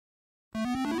I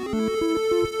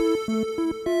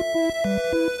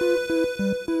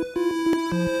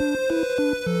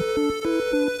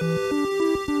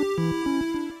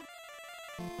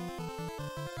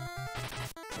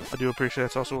do appreciate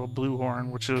it's also a blue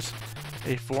horn, which is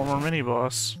a former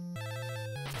mini-boss.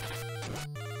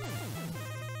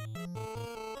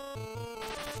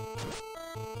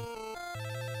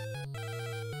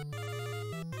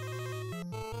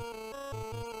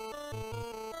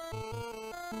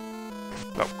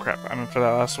 Oh crap, I meant for that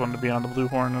last one to be on the blue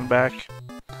horn in the back.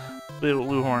 Little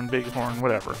blue horn, big horn,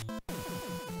 whatever.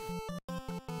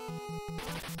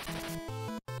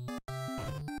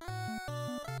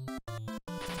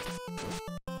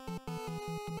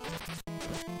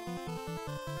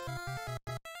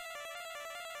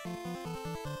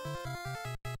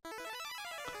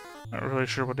 Not really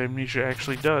sure what amnesia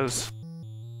actually does.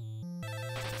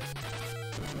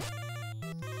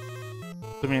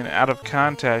 I mean, out of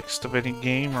context of any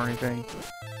game or anything,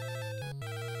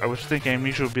 I would think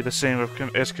amnesia would be the same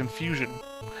as confusion.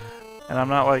 And I'm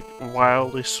not, like,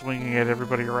 wildly swinging at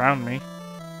everybody around me.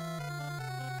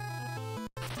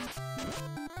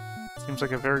 Seems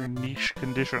like a very niche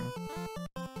condition.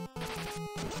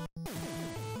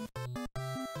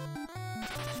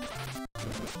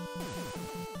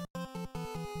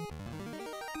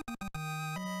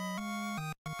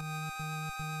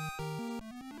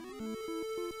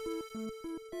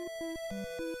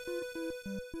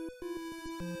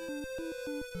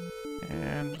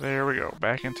 And there we go,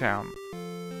 back in town.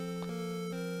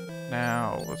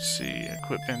 Now, let's see,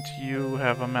 equipment, you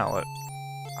have a mallet.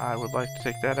 I would like to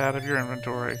take that out of your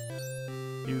inventory.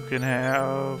 You can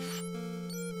have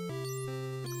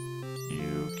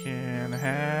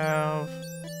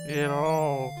it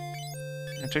all.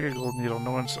 You can take a gold needle,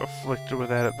 no one's afflicted with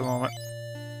that at the moment.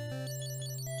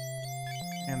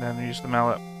 And then use the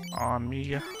mallet on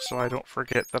me, so I don't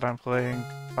forget that I'm playing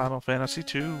Final Fantasy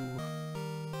II.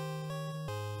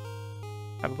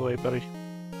 Out of the way, buddy.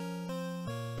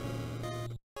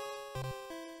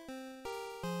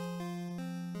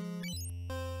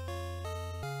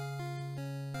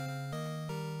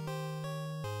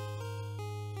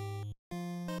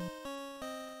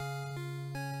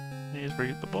 Please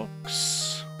read the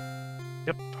books.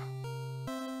 Yep.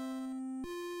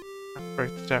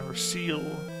 Break the tower seal.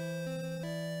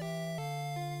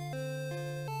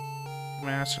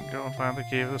 Mass and go and find the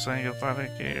cave. This ain't gonna find the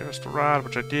cave. It's the rod,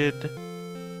 which I did.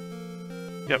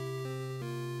 Yep.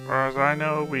 As far as I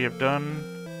know, we have done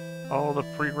all the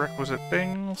prerequisite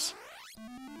things.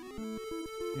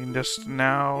 We just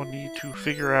now need to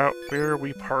figure out where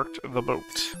we parked the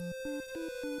boat.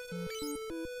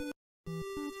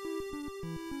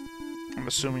 I'm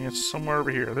assuming it's somewhere over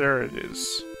here. There it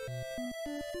is.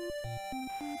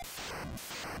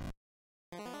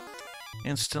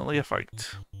 Instantly a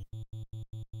fight.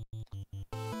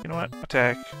 You know what?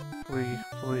 Attack. Flee,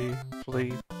 flee,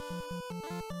 flee.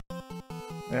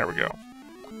 There we go.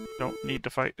 Don't need to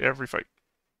fight every fight.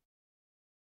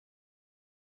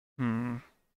 I'm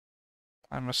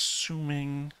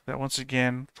assuming that once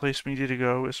again, the place we need to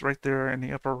go is right there in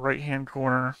the upper right-hand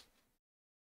corner.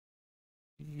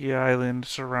 The island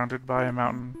surrounded by a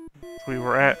mountain. We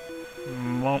were at,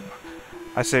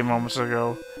 I say moments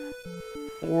ago,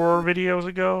 4 videos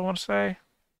ago, I want to say.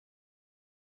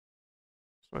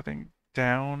 So I think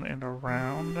down and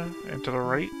around and to the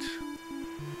right.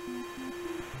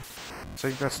 So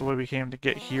I think that's the way we came to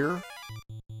get here.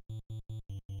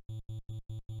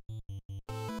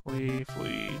 Flee,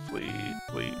 flee, flee,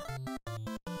 flee.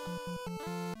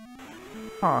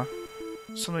 Huh.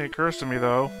 Something occurs to me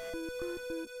though.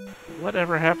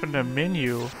 Whatever happened to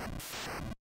Minu?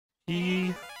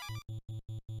 He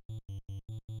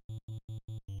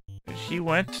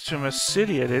went to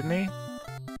Mysidia, didn't he?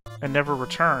 And never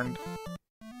returned.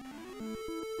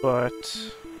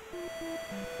 But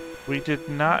we did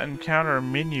not encounter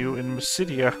Minu in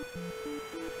Mysidia.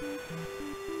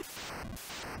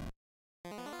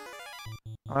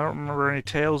 I don't remember any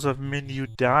tales of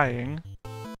Minu dying.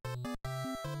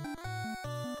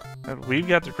 And we've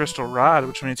got the crystal rod,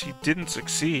 which means he didn't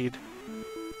succeed.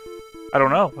 I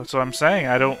don't know. That's what I'm saying.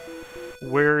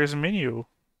 Where is Minu?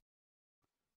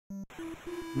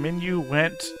 Minu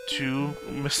went to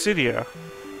Mysidia.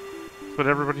 That's what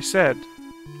everybody said.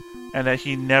 And that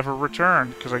he never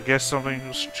returned, because I guess something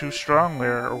was too strong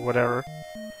there, or whatever.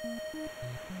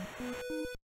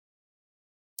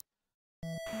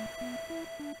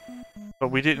 But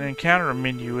we didn't encounter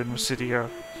Minu in Mysidia.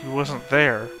 He wasn't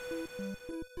there.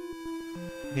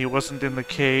 He wasn't in the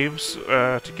caves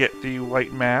to get the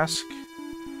white mask.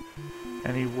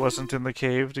 And he wasn't in the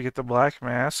cave to get the black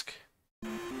mask.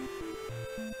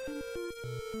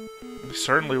 He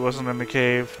certainly wasn't in the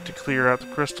cave to clear out the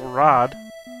crystal rod.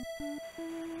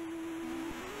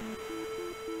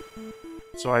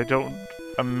 So I don't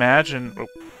imagine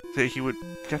that he would...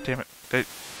 God damn it.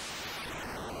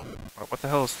 What the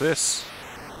hell is this?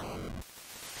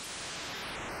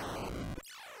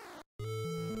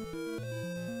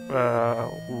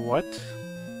 What?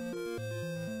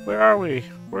 Where are we?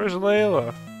 Where's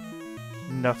Layla?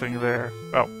 Nothing there.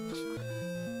 Oh.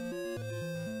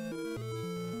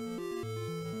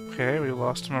 Okay, we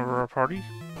lost a member of our party.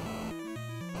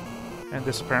 And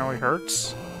this apparently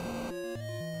hurts.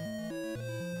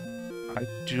 I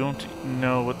don't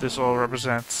know what this all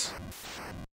represents.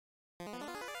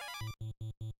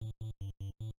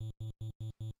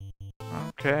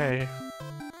 Okay.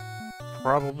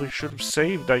 Probably should have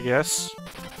saved, I guess.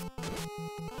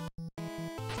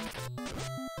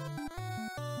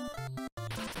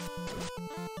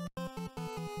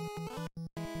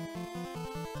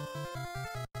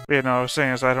 But yeah, no, I was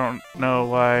saying is I don't know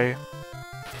why...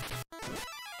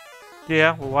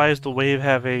 Yeah, well, why does the wave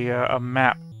have a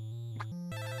map?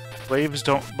 Waves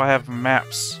don't have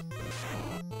maps.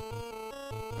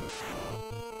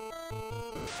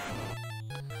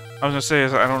 I was gonna say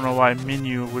is I don't know why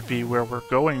menu would be where we're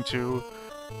going to,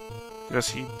 because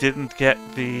he didn't get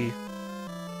the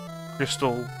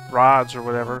crystal rods or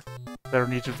whatever that are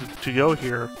needed to go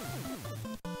here.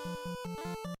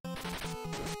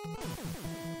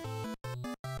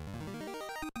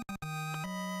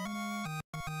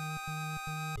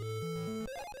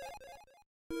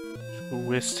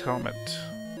 Twist helmet.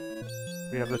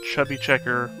 We have the chubby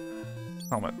checker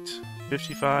helmet.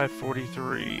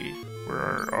 5543.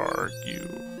 Where are you?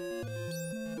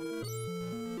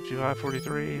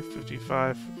 5543,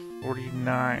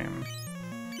 5549.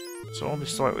 So only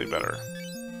slightly better.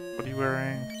 What are you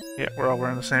wearing? Yeah, we're all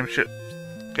wearing the same shit.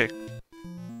 Okay.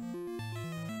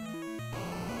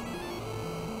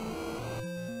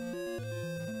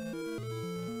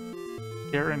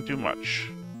 Can't do much.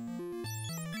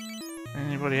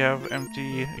 Anybody have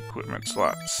empty equipment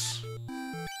slots?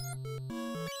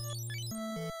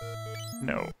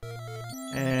 No.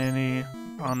 Any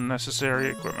unnecessary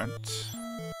equipment?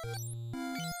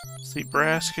 Sleep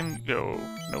brass can go.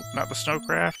 Nope, not the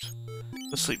snowcraft.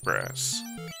 The sleep brass.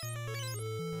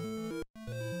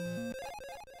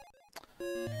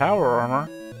 Power armor?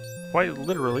 Quite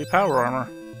literally power armor.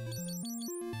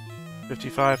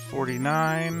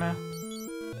 5549.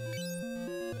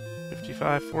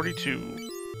 5542.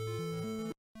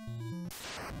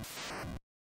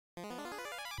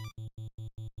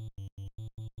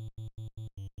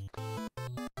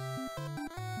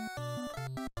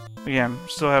 Again,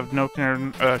 still have no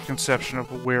conception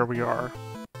of where we are.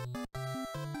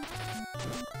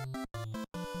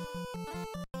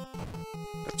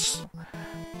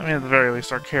 I mean, at the very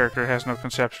least, our character has no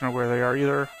conception of where they are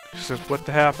either. He says, what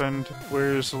happened?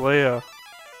 Where's Leia?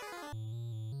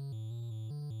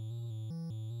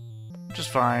 Which is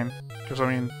fine, because,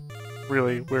 I mean,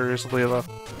 really, where is Layla?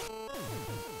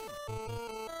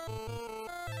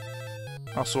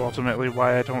 Also, ultimately,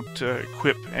 why I don't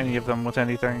equip any of them with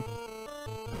anything.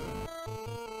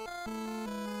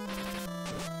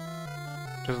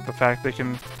 Because of the fact they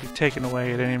can be taken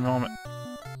away at any moment.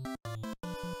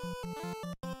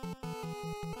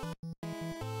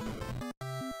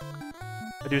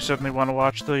 I do certainly want to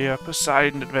watch the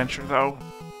Poseidon adventure, though.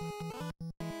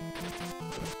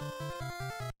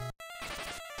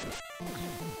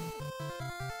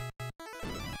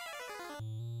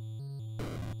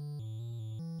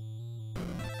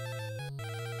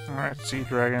 Alright, Sea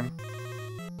Dragon.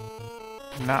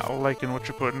 Not liking what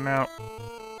you're putting out.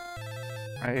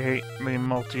 I hate the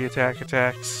multi-attack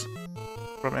attacks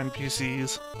from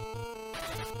NPCs.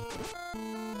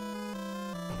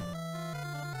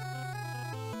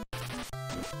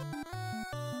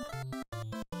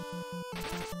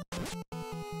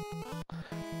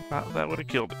 Thought that would have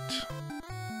killed it.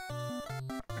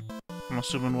 I'm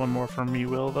assuming one more from me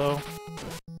will, though.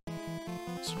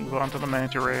 Let's move on to the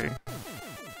Manta Ray.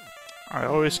 I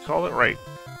always call it right.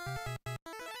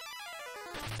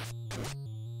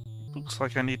 Looks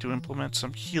like I need to implement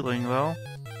some healing, though.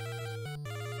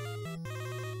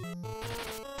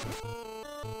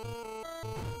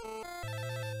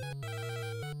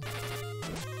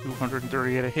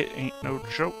 $230 at a hit ain't no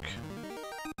joke.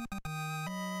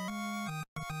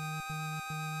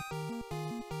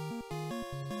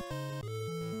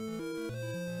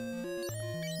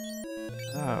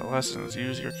 Lessons.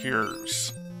 Use your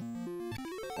cures.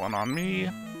 One on me.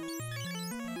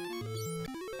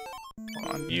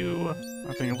 One on you.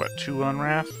 I'm thinking, what, 2 on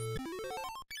Raph?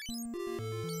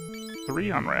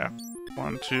 3 on Raph.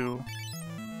 1, 2.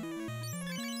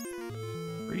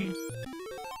 3.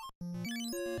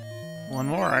 One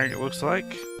more, right, it looks like.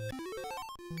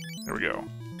 There we go.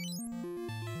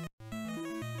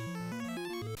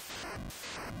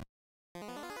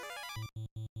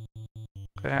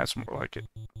 Okay, that's more like it.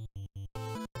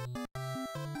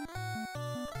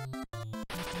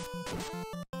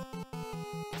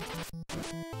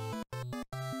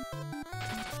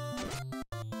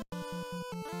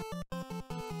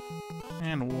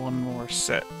 And one more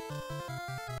set.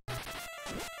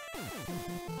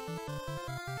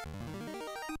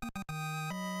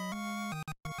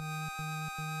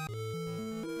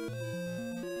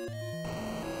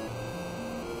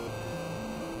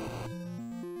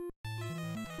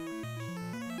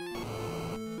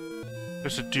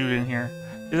 There's a dude in here.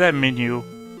 Is that menu?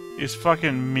 Is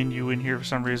fucking menu in here for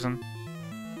some reason?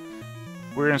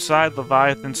 We're inside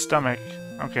Leviathan's stomach.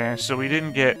 Okay, so we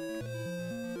didn't get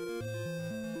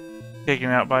taken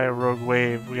out by a rogue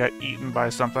wave. We got eaten by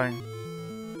something.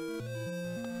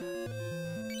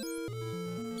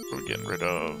 What are we getting rid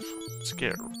of? Let's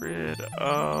get rid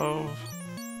of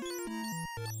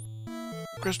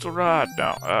Crystal Rod.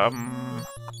 No,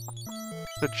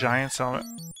 the Giant's helmet.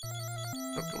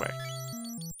 Don't go back.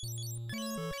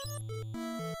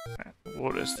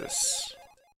 What is this?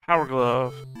 Power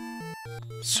glove.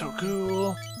 So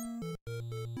cool.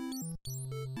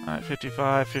 Alright,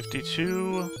 55,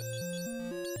 52.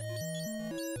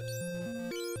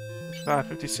 55,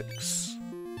 56.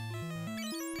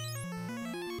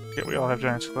 Okay, we all have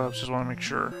Giant's gloves, just want to make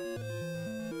sure.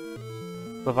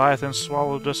 Leviathan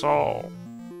swallowed us all.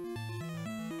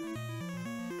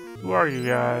 Who are you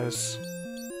guys?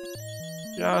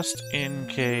 Just in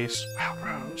case. Wow,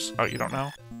 Rose. Oh, you don't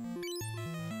know?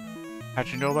 How'd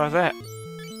you know about that?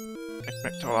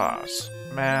 Ekmektalas.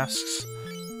 Masks.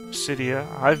 Obsidia.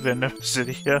 I've been to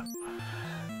Obsidia.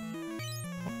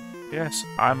 Yes,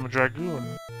 I'm a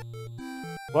dragoon.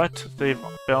 What? They've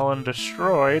been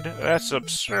destroyed? That's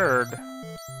absurd.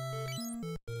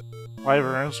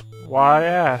 Wyverns, why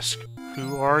ask?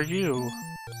 Who are you?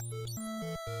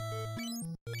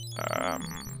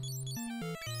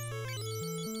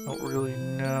 Don't really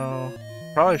know.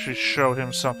 Probably should show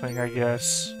him something, I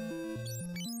guess.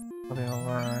 Something to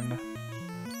learn.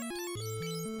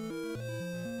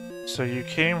 So you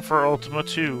came for Ultima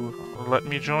 2. Let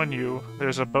me join you.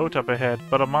 There's a boat up ahead,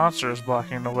 but a monster is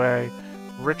blocking the way.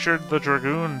 Richard the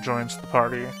Dragoon joins the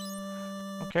party.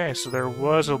 Okay, so there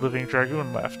was a living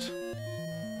Dragoon left.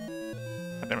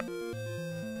 God damn it.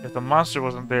 If the monster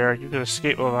wasn't there, you could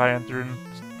escape Leviathan through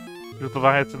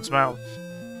Leviathan's mouth.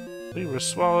 We were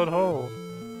swallowed whole.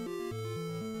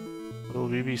 Will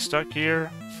we be stuck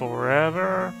here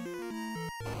forever?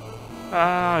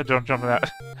 Ah, don't jump in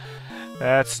that.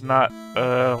 That's not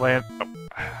land. Oh.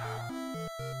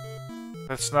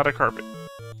 That's not a carpet.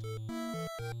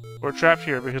 We're trapped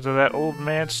here because of that old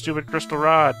man's stupid crystal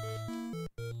rod.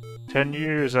 10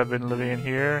 years I've been living in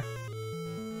here.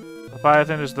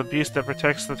 Leviathan is the beast that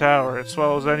protects the tower. It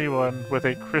swallows anyone with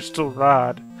a crystal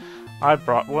rod. I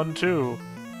brought one too.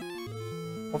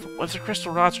 Well, if the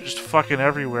crystal rods are just fucking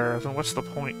everywhere, then what's the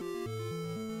point?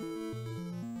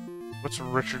 What's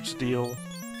Richard's deal?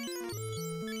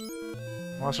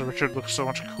 Also, Richard looks so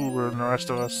much cooler than the rest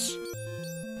of us.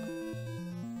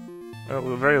 Well, at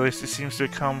the very least, he seems to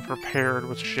come prepared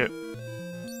with shit.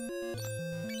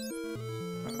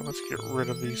 Let's get rid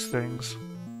of these things.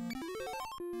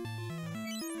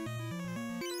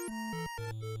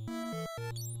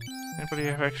 Anybody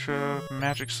have extra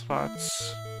magic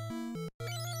slots?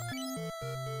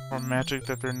 Or magic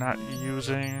that they're not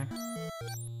using?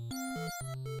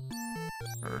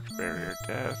 Urge, barrier,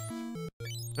 death.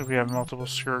 If we have multiple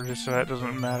scourges, so that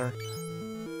doesn't matter.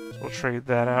 So we'll trade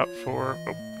that out for...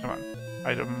 Oh, come on.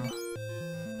 Item.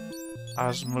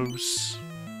 Osmos.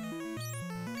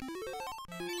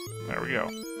 There we go.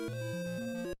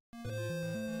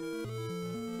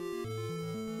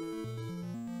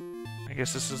 I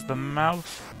guess this is the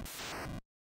mouth.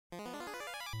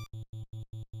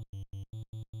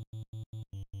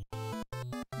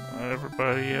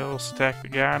 Everybody else attack the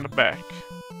guy in the back.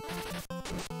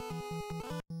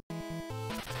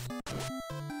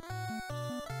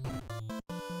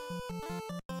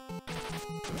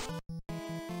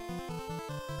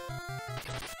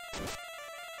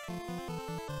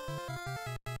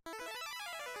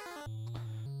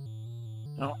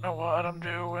 Don't know what I'm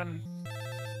doing.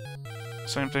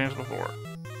 Same thing as before.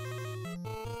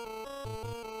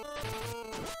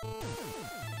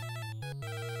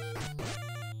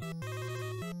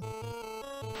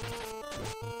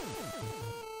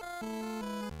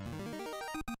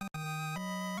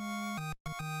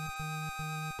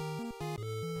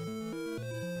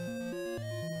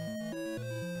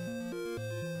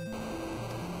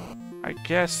 I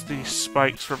guess the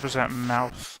spikes represent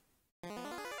mouth.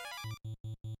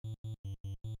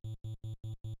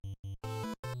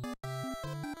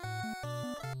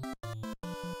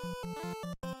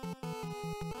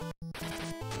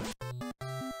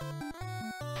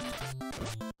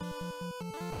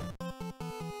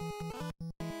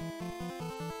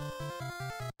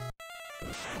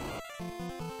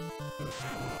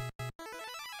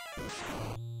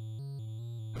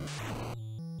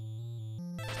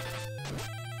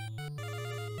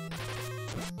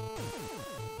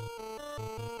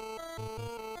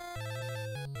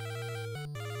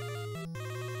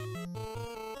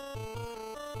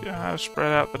 Yeah,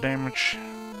 spread out the damage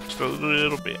just a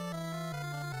little bit.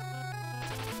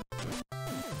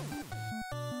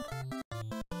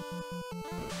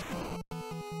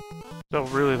 So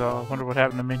really though, I wonder what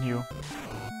happened to Minyu.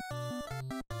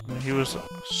 I mean, he was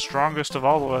strongest of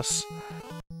all of us.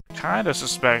 Kinda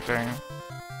suspecting.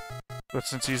 But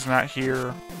since he's not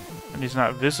here, and he's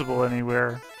not visible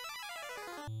anywhere,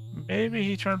 maybe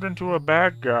he turned into a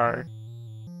bad guy.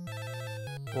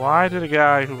 Why did a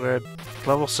guy who had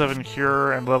level 7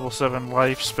 cure and level 7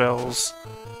 life spells,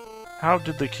 how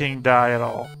did the king die at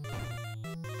all?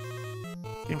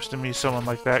 Seems to me someone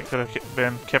like that could have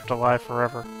been kept alive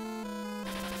forever.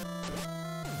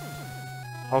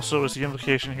 Also, is the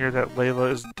implication here that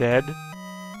Layla is dead?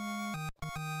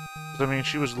 I mean,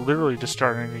 she was literally just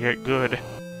starting to get good.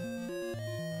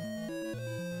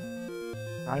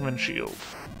 Diamond Shield.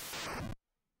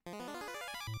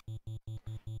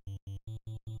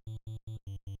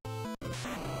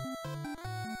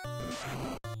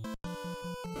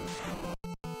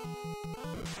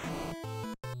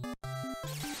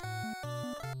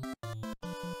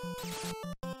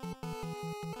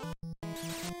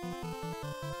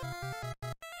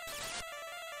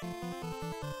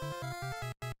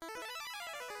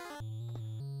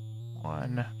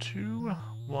 One, two,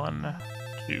 1,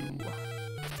 2.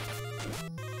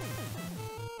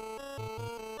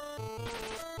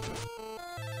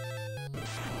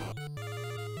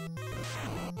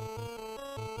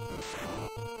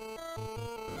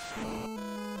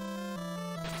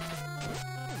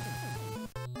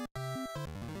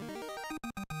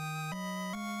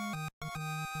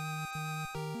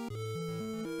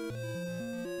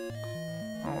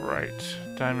 Alright,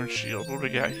 Diamond Shield. What do we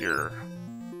got here?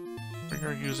 We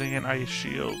are using an Ice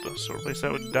Shield, so replace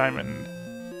that with Diamond.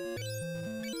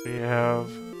 We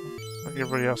have... like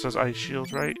everybody else has Ice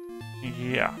Shields, right?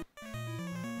 Yeah.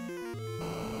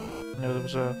 I know there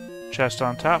was a chest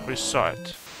on top, we saw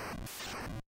it.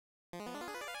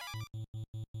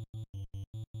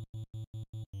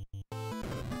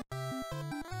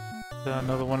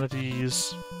 Another one of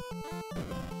these.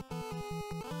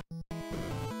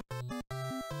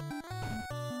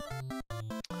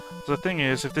 So the thing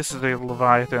is, if this is a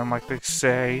Leviathan, like they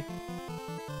say,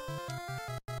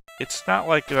 it's not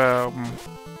like, what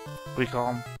do you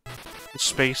call them?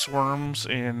 Space worms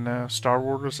in Star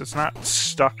Wars. It's not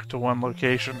stuck to one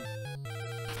location.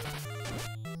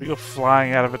 We go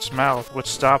flying out of its mouth, which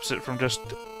stops it from just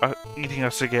eating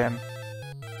us again.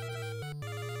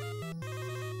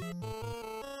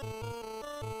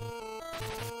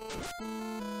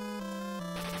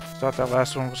 Thought that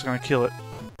last one was gonna kill it.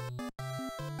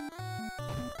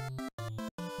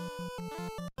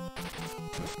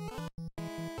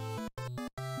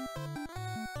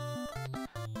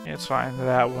 It's fine,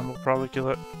 that one will probably kill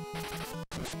it.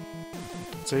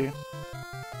 Let's see.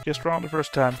 Guessed wrong the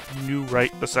first time, knew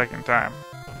right the second time.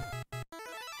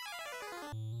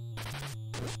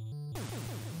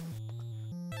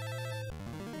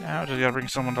 Now just gotta bring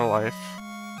someone to life.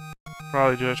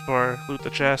 Probably do it before I loot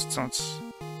the chest, since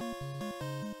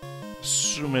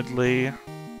assumedly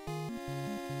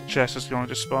the chest is going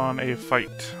to spawn a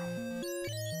fight.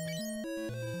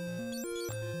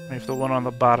 If the one on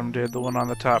the bottom did, the one on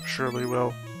the top surely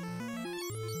will.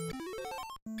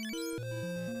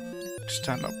 Just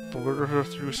time to blur her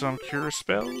through some cure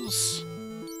spells.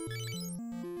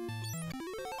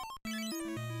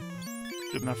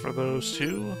 Good enough for those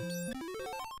two.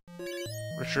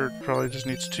 Richard probably just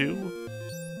needs 2.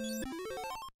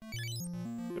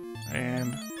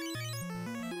 And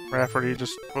Rafferty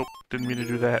just... oh, didn't mean to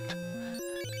do that.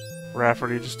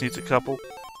 Rafferty just needs a couple.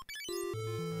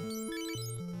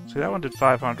 See, that one did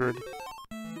 500.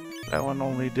 That one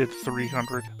only did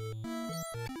 300.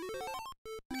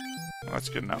 Well, that's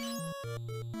good enough.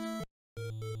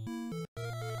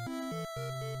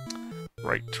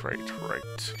 Right.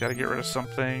 Gotta get rid of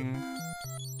something.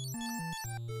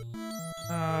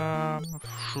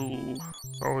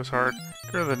 Always hard.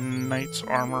 Get rid of the knight's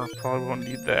armor. Probably won't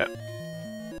need that.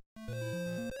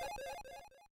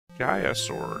 Gaia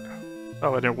sword.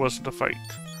 Oh, and it wasn't a fight.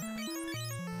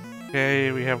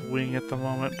 Okay, we have wing at the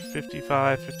moment.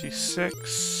 55,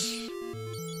 56.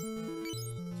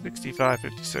 65,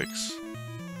 56.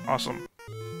 Awesome.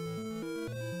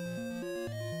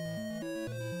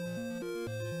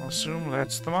 I'll assume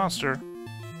that's the monster.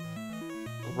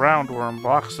 The roundworm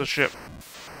blocks the ship.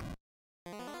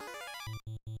 For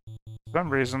some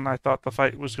reason, I thought the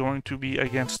fight was going to be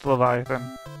against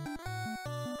Leviathan.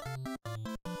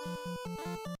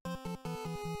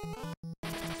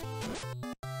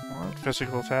 Well,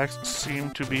 physical attacks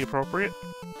seem to be appropriate.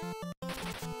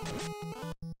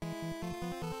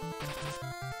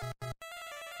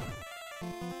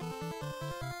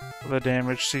 The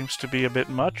damage seems to be a bit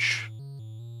much.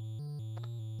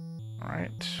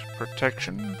 Alright,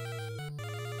 protection.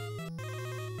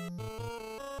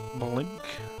 Blink.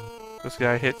 This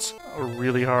guy hits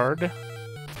really hard.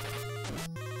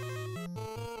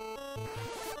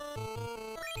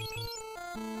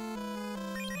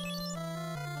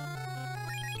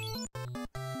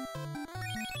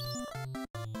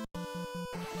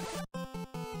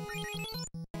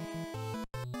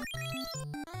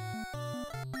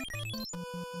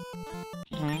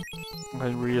 I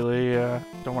really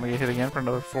don't want to get hit again for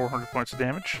another 400 points of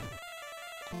damage.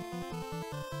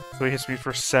 So he hits me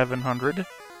for 700.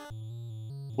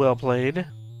 Well played.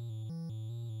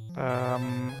 Oh,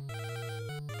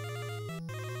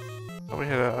 we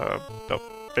had a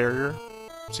barrier.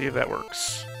 See if that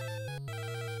works.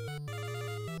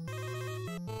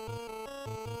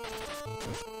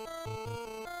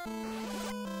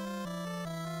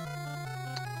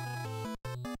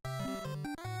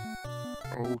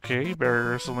 Okay,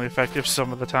 barrier is only effective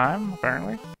some of the time,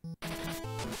 apparently.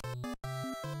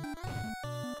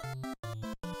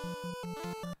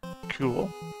 Cool.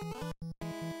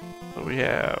 So we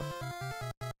have...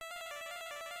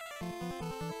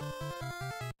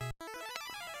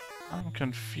 I'm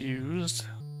confused.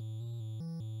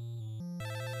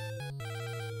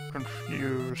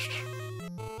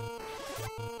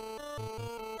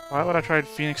 Why would I try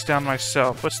Phoenix Down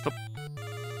myself? What's the...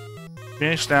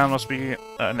 Phoenix Down must be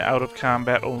an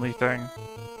out-of-combat only thing.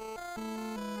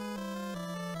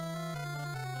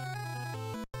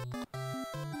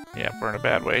 Yeah, we're in a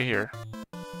bad way here.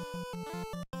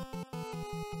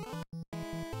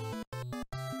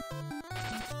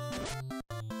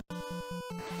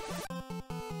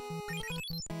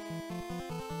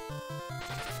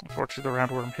 Unfortunately, the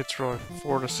roundworm hits for like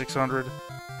 400 to 600.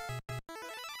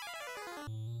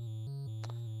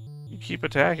 You keep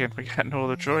attacking, we got no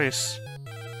other choice.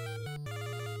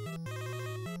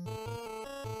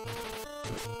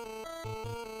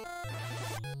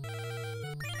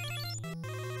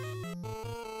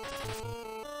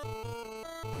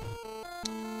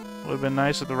 Would have been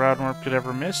nice if the roundworm could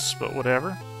ever miss, but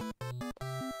whatever.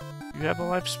 You have a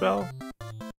life spell?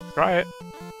 Try it.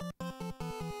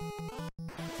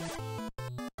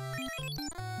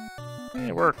 Hey,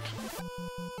 it worked.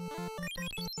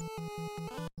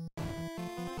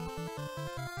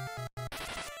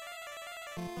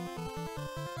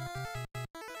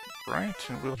 Right,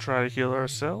 and we'll try to heal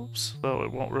ourselves, though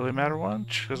it won't really matter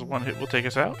much, because one hit will take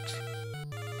us out.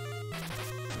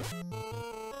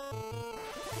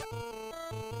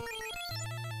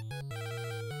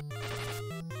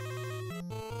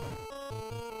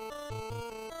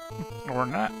 Or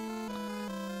not.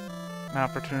 An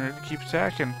opportunity to keep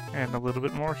attacking, and a little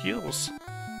bit more heals.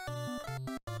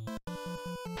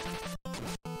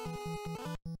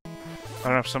 I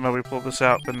don't know if somehow we pull this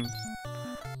out, then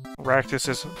Raktus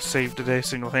has saved the day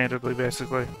single-handedly,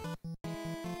 basically.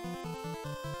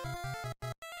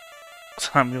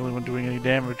 So I'm the only one doing any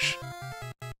damage.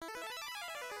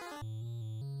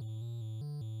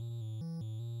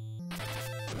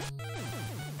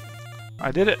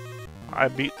 I did it! I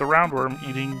beat the roundworm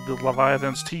eating the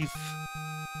Leviathan's teeth.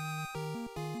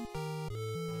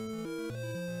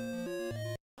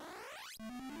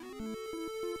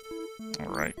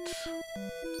 Alright.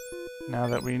 Now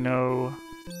that we know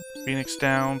Phoenix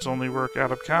Downs only work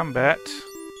out of combat.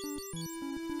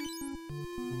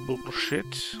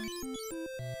 Bullshit.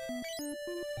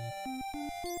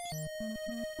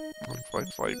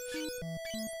 Life.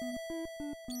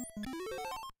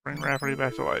 Bring Rafferty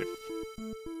back to life.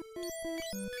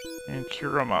 And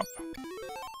cure him up.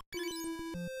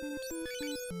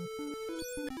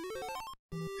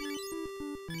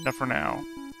 Enough for now.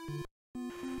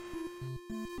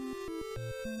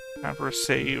 Time for a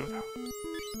save.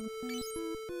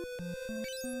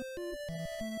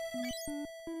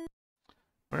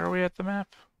 Where are we at the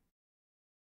map?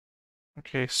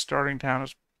 Okay, starting town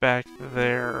is back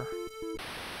there.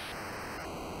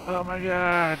 Oh my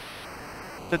god!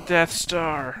 The Death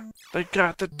Star! They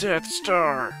got the Death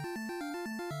Star!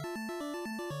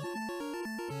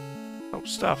 Oh,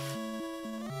 stuff.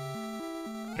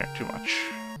 Can't too much.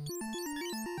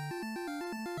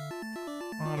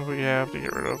 What do we have to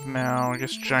get rid of now? I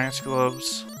guess Giant's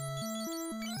Gloves.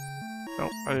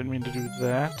 Nope, I didn't mean to do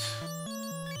that.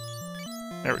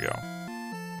 There we go.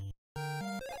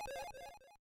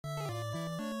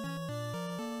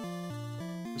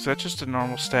 Is that just a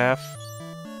normal staff?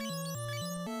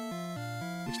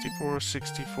 64,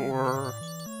 64...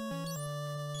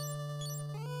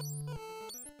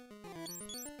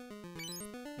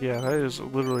 Yeah, that is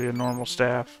literally a normal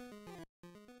staff.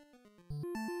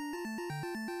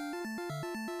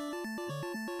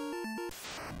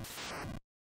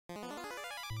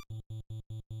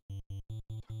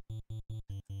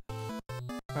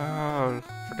 Oh,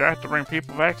 forgot to bring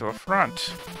people back to the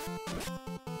front.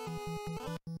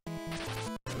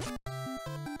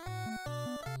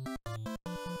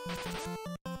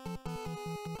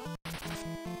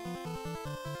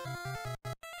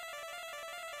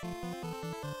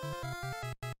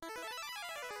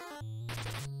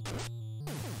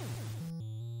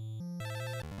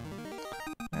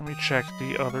 Let me check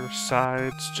the other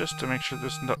sides just to make sure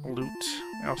there's no loot.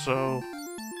 Also,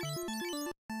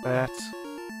 that.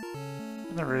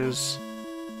 And there is.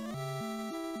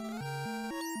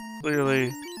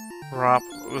 Clearly, drop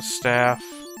the staff.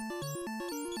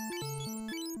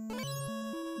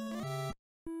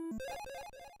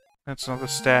 That's another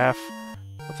staff.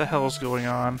 What the hell is going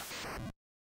on?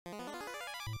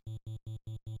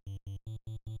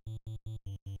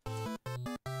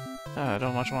 I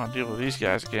don't much want to deal with these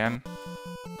guys again.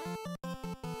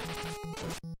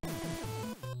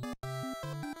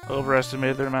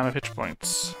 Overestimated their amount of hit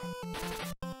points.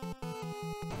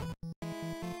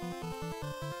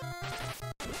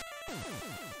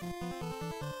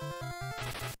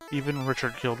 Even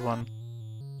Richard killed one.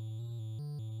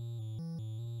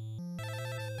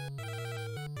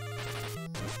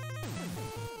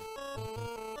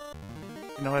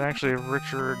 You know what, actually,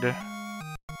 Richard...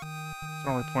 It's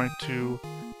only point to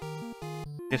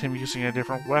get him using a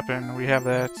different weapon. We have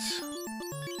that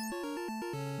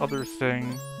other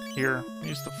thing here.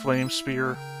 Use the flame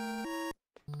spear.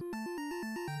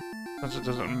 Since it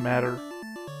doesn't matter.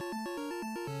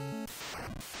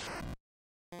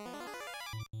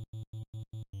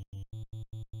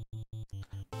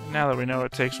 Now that we know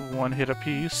it takes one hit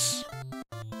apiece.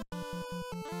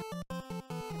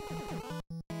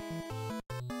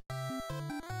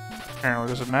 Apparently it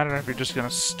doesn't matter if you're just gonna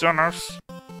stun us.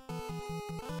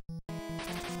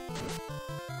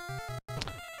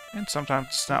 And sometimes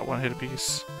it's not one hit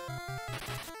apiece.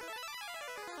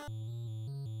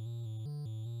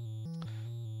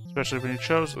 Especially when you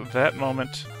chose that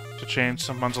moment to change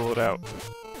someone's loadout.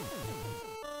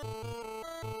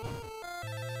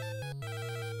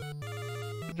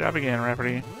 Good job again,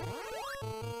 Rafferty.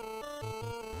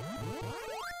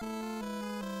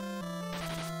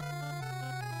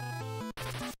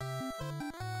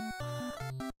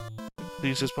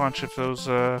 Please just punch if those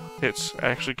hits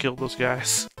actually killed those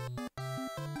guys.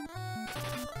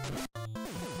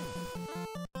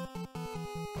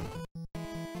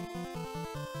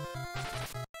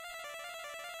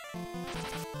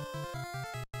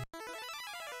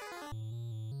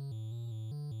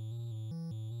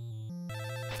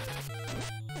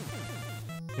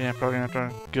 Yeah, I'm probably gonna have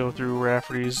to go through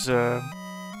Rafferty's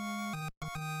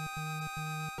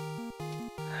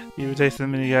it would take the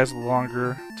mini guys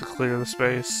longer to clear the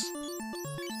space.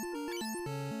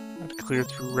 I have to clear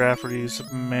through Rafferty's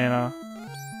mana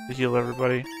to heal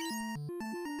everybody.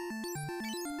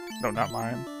 No, not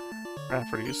mine.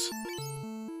 Rafferty's.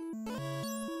 There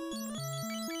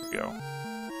we go.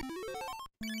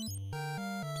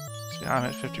 See, I'm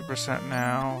at 50%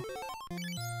 now.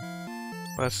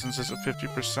 Lessons is at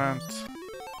 50%.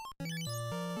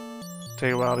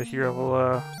 Take a while to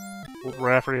heal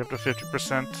Rafferty up to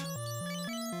 50%.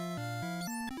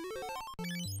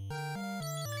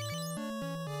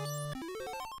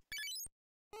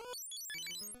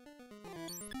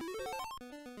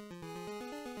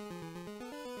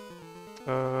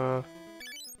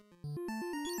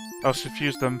 I was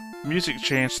confused. The music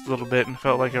changed a little bit and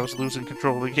felt like I was losing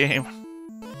control of the game.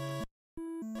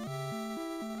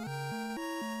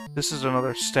 This is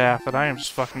another staff, and I am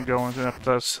just fucking going up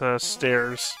those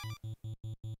stairs.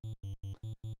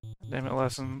 Damn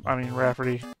it,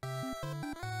 Rafferty.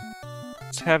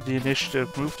 Let's have the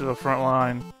initiative. Move to the front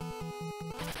line.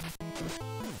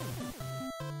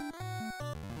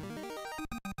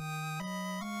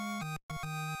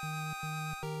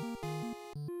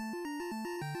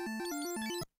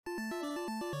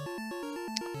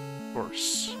 Of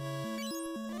course.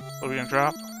 What are we gonna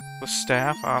drop? The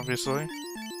staff, obviously.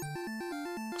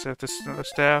 Except this the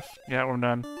staff. Yeah, we're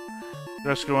done.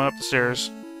 Just going up the stairs.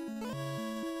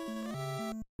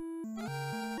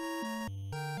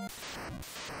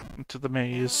 Into the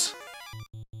maze.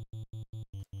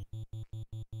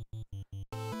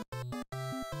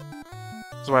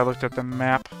 So I looked at the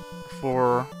map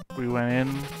before we went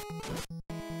in.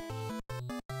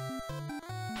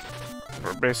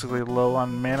 We're basically low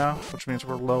on mana, which means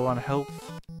we're low on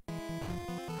health.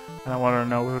 And I want to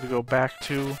know who to go back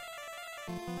to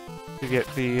get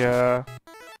the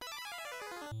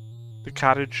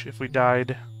cottage if we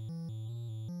died.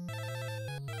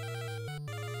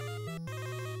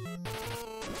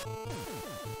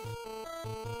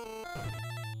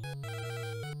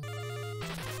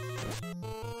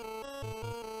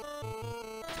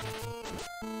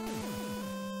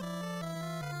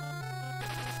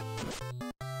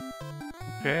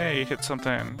 Okay, you hit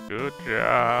something. Good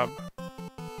job.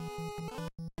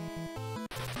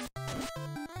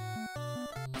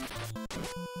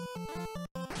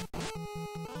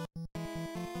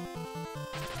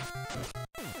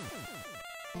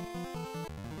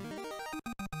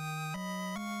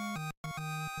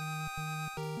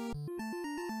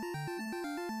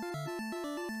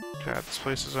 God, this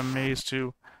place is a maze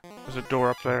too. There's a door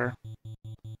up there.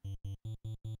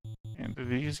 And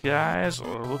these guys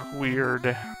look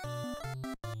weird.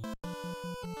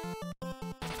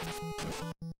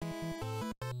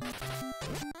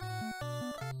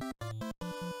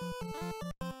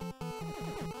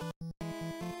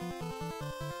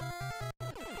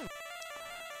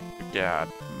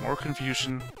 God, more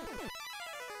confusion.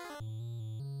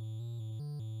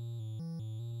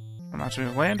 Reminds me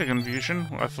of Land of Confusion,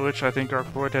 of which I think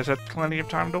Arcroyd has had plenty of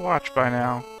time to watch by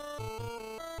now.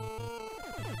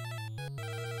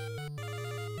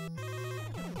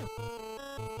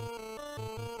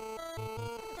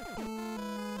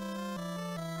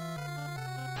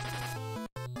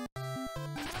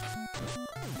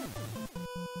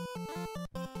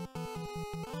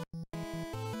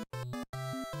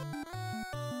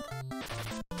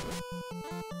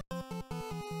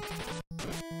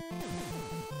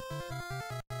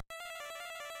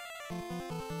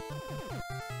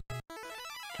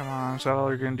 Come on, is that all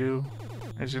you're gonna do?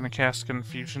 Is gonna cast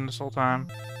confusion this whole time?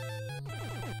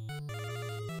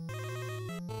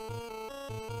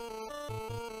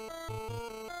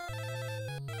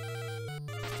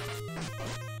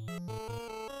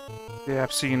 Yeah,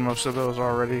 I've seen most of those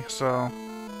already, so...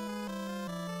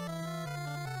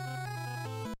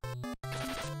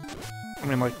 I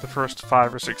mean, like, the first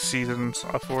 5 or 6 seasons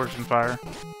of Forged in Fire.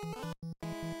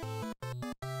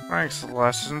 Thanks,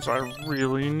 Lessons, I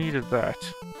really needed that.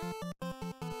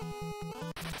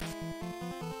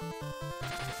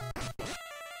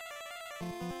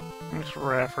 Thanks,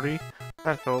 Rafferty.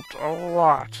 That helped a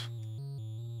lot.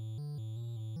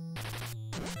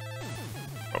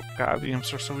 Oh god, the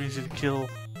imps are so easy to kill.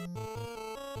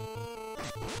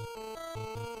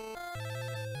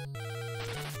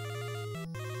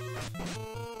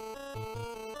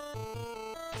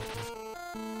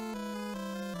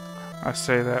 I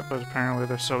say that, but apparently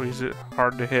they're so easy,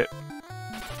 hard to hit.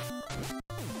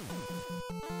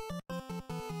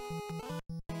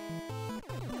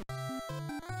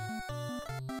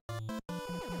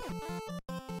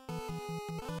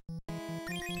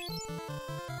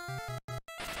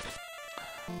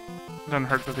 Doesn't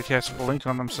hurt that they cast Blink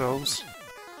on themselves.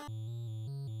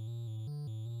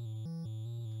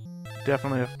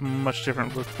 Definitely a much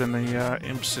different look than the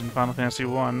imps in Final Fantasy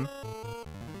I.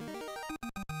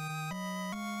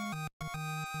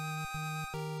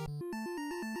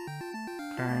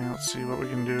 Okay, let's see what we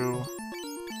can do.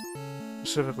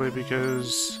 Specifically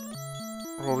because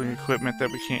we're holding equipment that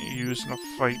we can't use in a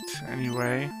fight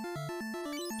anyway.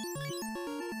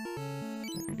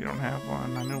 You don't have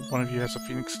one. I know one of you has a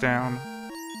Phoenix down.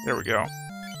 There we go.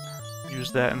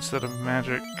 Use that instead of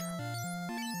magic.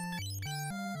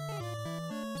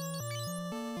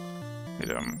 Hit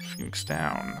him. Phoenix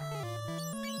down.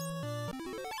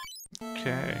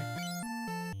 Okay.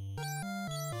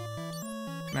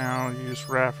 Now use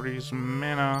Rafferty's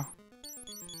mana.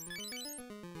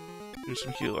 Do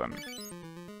some healing.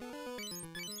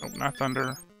 Nope, not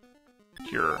thunder.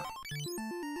 Cure.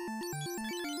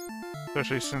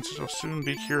 Especially since it'll soon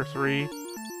be Cure 3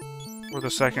 for the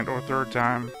second or third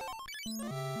time.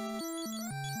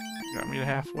 Got me to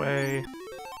halfway.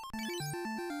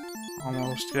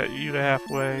 Almost got you to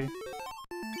halfway.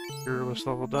 Cure was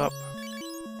leveled up.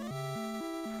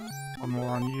 One more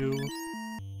on you.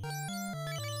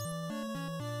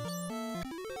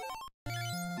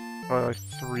 Probably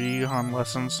like 3 on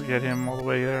lessons to get him all the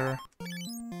way there.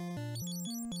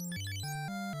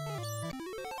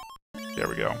 There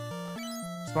we go.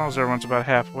 As long as everyone's about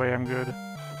halfway, I'm good.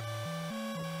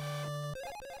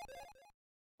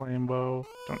 Rainbow,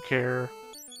 don't care.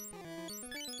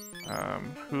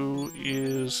 Who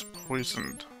is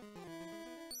poisoned?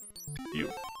 You.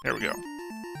 There we go.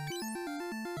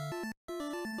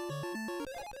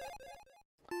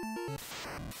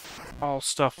 All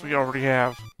stuff we already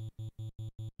have.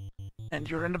 And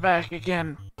you're in the back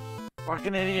again.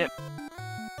 Fucking idiot.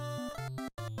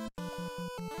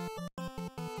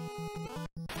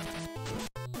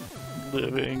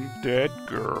 Living dead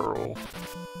girl.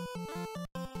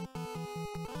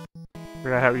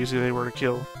 Forgot how easy they were to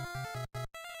kill.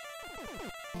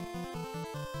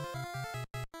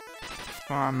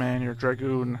 Come on, man, you're a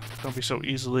Dragoon. Don't be so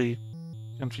easily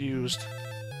confused.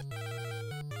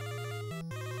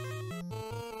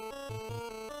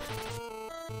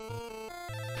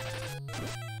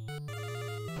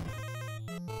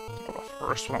 Oh, the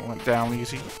first one went down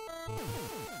easy.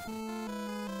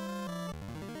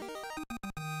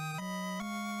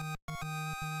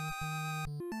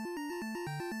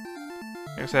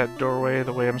 There's that doorway,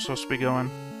 the way I'm supposed to be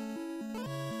going.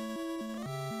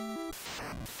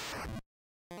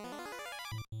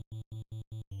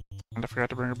 And I forgot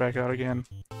to bring her back out again.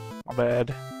 My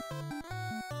bad.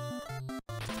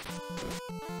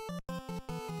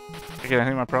 Again, I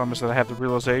think my problem is that I have the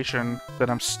realization that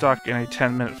I'm stuck in a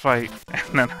 10-minute fight,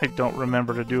 and then I don't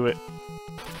remember to do it.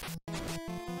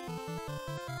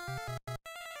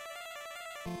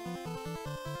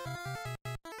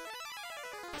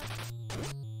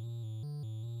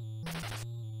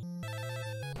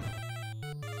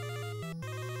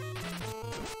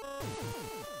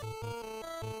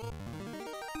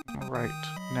 Alright,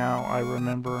 now I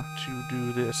remember to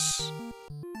do this.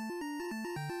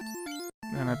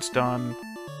 And it's done.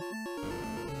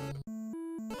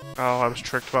 Oh, I was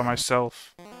tricked by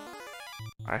myself.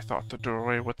 I thought the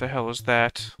doorway, what the hell is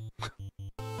that?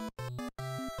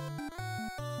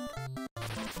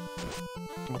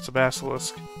 What's a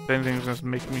basilisk? If anything's gonna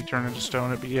make me turn into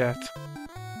stone, it'd be yet.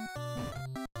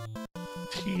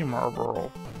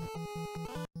 T-Marble.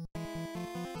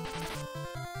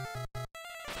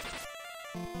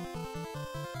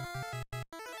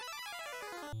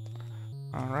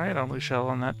 Alright, only shell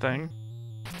on that thing.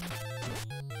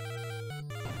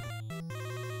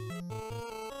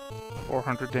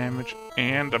 $400 damage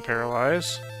and a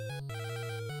paralyze.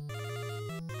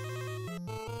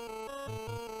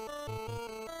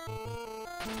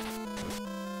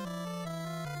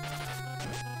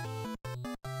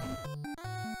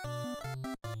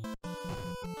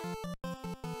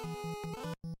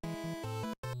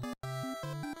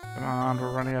 Come on,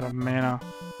 we're running out of mana.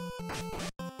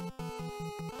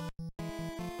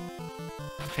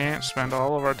 Can't spend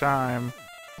all of our time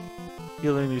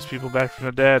healing these people back from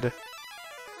the dead.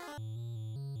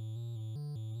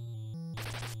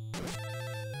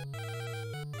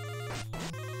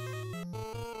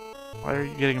 Why are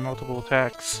you getting multiple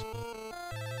attacks?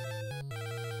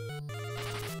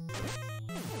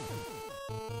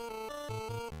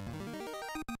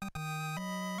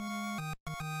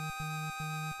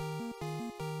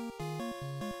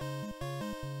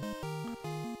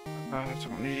 I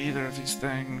don't need either of these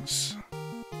things.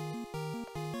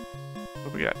 What do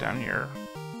we got down here?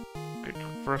 Okay,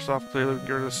 first off, clearly get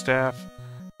rid of the staff,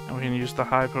 and we can use the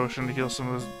high potion to heal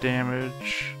some of this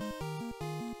damage.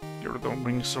 Get rid of the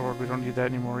wing sword, we don't need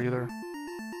that anymore either.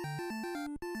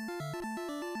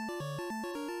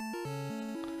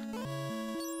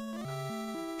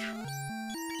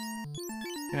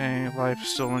 Okay, life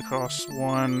still only costs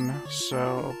 1, so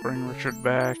I'll bring Richard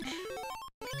back.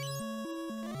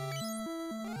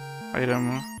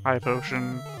 Item, high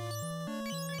potion.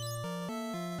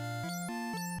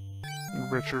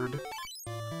 Richard.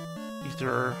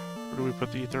 Ether. Where do we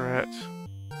put the ether at?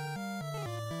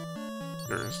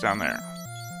 There it is, down there.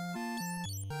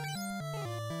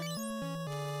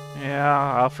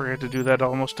 Yeah, I'll forget to do that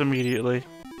almost immediately.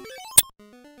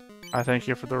 I thank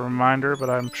you for the reminder, but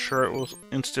I'm sure it will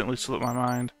instantly slip my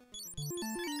mind.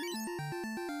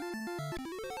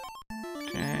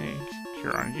 Okay,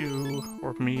 cure on you,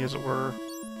 or me as it were.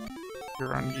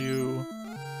 Cure on you.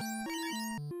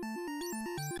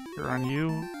 Cure on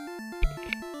you.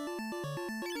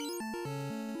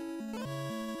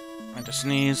 And to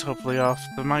sneeze, hopefully off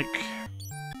the mic.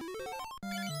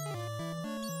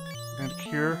 And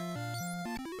cure.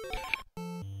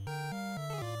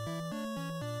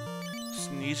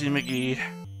 Sneezy McGee.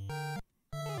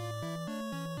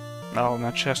 Oh, and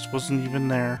that chest wasn't even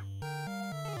there.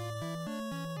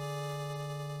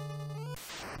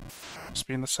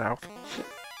 be in the south.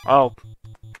 Oh.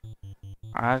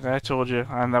 I told you.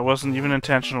 And that wasn't even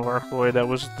intentional, Arkloyd. That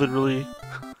was literally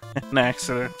an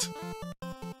accident.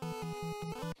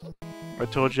 I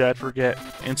told you I'd forget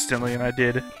instantly, and I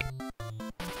did.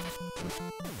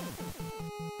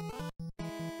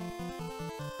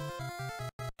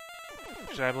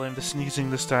 Actually, I blame the sneezing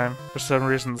this time. For some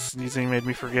reason, the sneezing made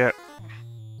me forget.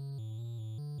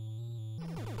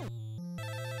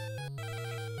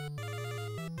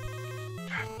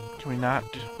 Can we not,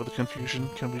 with the confusion,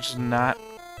 can we just not?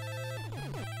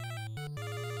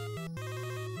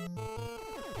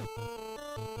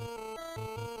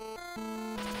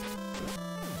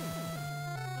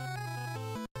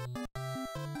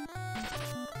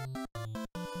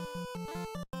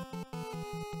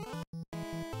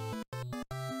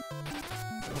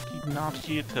 I did not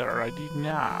hit her, I did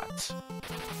not.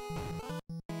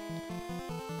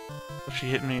 But she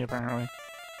hit me, apparently.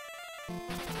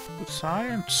 With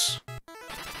science!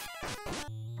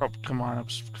 Oh, come on, it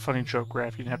was a funny joke,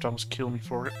 Raph. You didn't have to almost kill me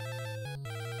for it.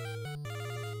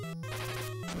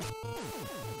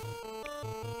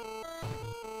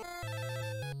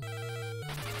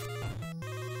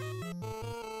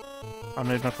 I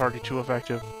made my party too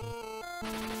effective.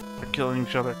 They're killing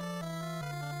each other.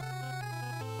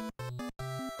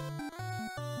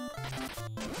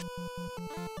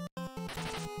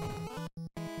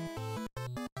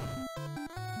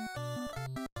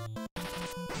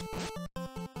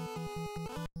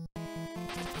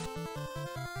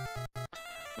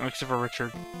 Except for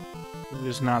Richard, who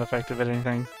is not effective at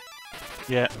anything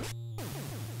yet.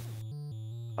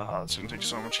 Oh, it's gonna take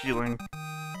so much healing.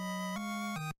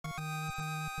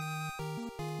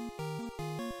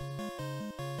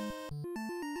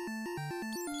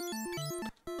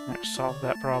 Alright, solve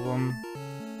that problem.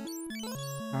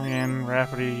 Again,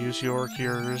 Rafferty, use your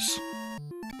cures.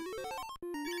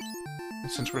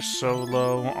 And since we're so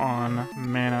low on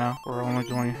mana, we're only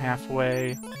going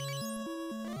halfway.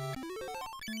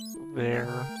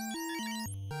 There.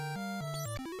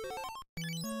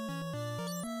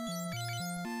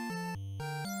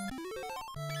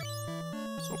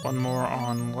 So one more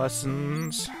on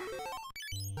lessons.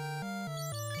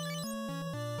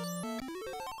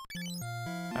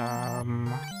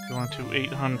 Going to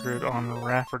 800 on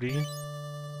Rafferty.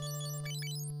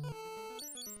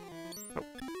 Oh,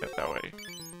 get that way.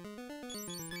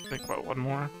 Think about one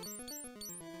more.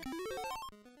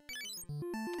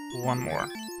 One more.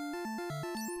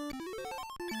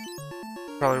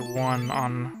 Probably one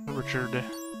on Richard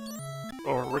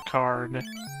or Ricard.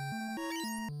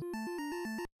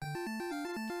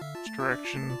 Which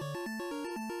direction?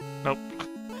 Nope.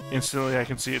 Instantly I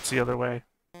can see it's the other way.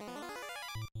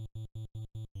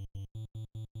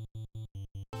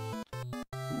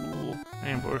 Ooh,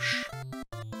 ambush.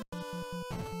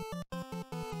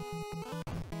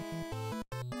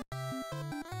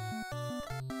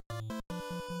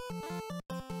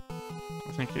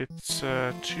 I think it's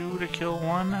 2 to kill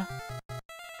 1.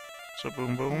 So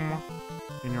boom boom.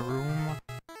 In your room.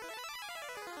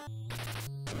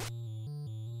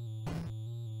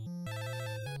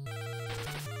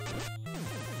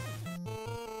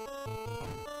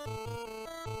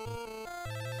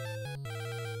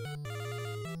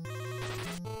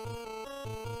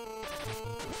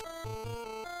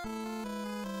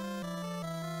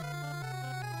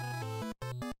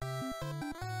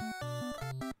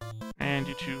 And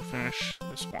you two finish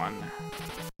this one.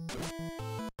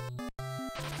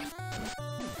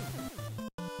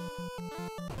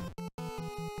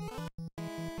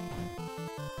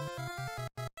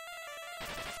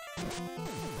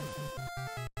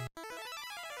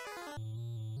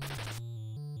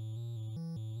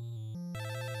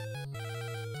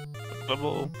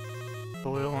 Double,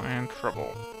 toil, and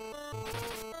trouble.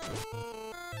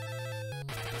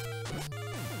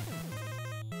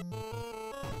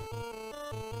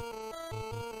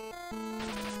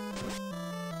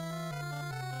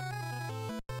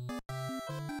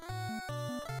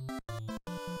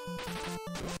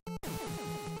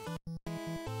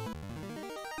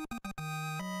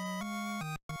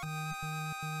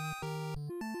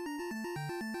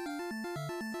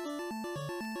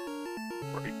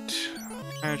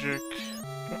 Magic,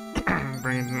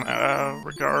 bringing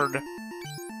Regard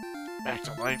back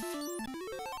to life,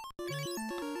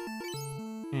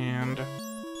 and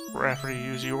Rafferty,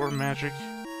 use your magic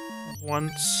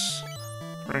once,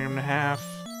 bring him to half.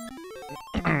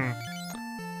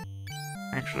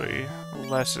 Actually,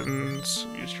 lessons,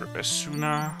 use your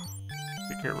Esuna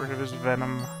to get rid of his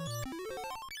venom.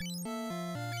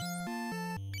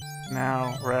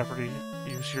 Now, Rafferty,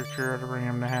 use your cure to bring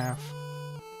him to half.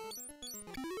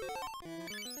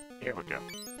 Here we go.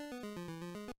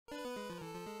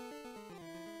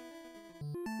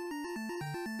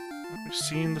 We've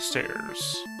seen the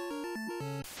stairs.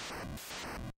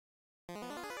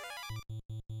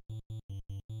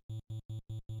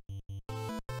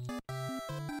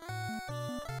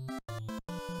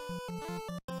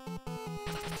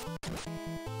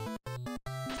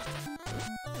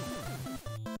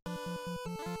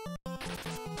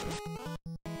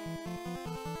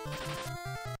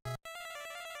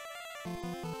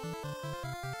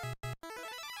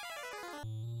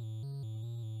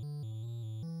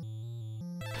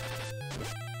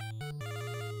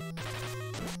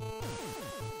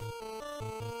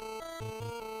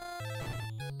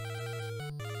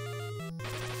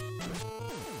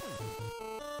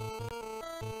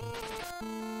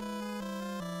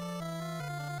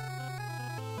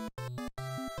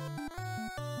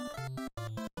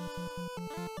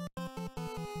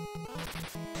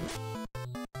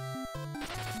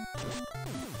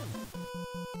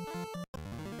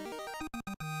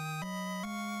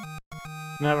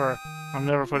 Never. I'm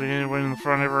never putting anyone in the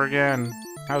front ever again.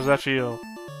 How does that feel?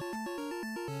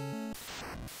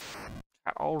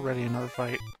 Already another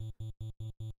fight.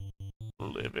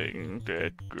 Living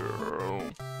dead girl.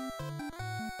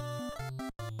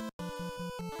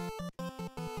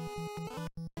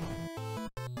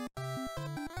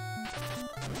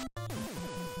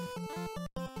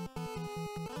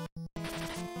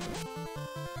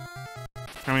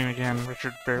 I mean, again,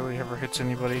 Richard barely ever hits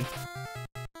anybody.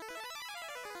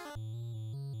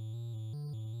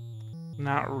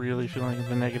 Not really feeling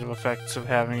the negative effects of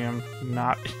having him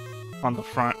not on the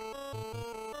front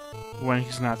when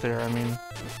he's not there, I mean.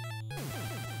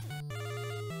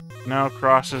 No,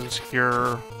 crosses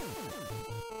cure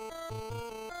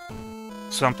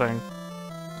something.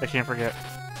 I can't forget.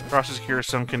 Crosses cure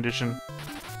some condition.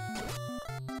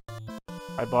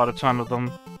 I bought a ton of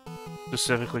them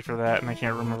specifically for that, and I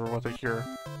can't remember what they cure.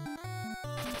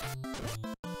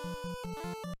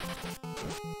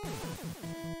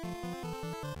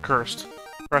 Cursed.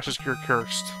 Crosses cure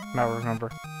cursed. Now remember.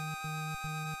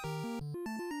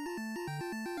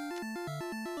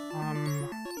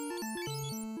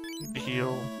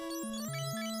 Heal.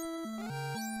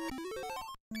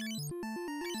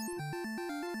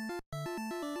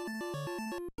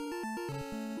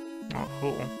 Oh,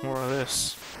 cool. More of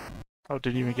this. Oh,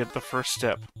 didn't even get the first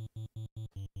step.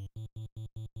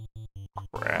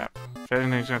 Crap. If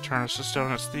anything's gonna turn us to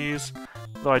stone, it's these.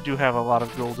 Though I do have a lot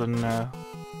of golden,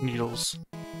 needles.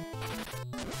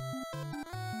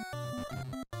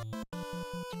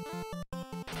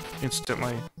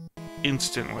 Instantly.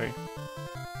 Instantly.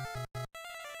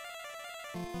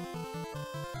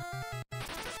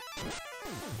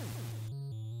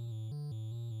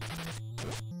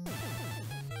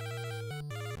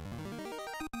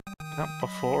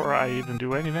 Before I even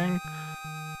do anything,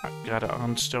 I've gotta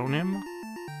unstone him.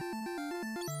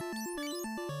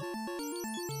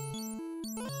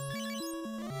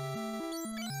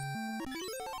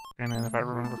 And then if I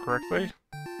remember correctly,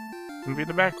 it's gonna be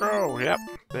the back row. Yep,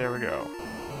 there we go.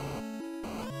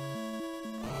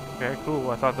 Okay, cool.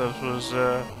 I thought this was,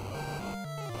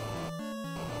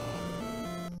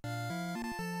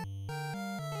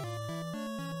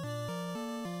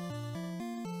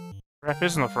 Ref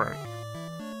is in the front.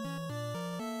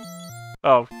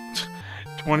 Oh,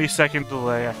 20-second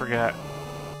delay, I forgot.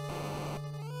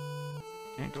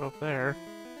 Can't go up there.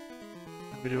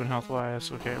 What are we doing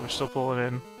health-wise? Okay, we're still pulling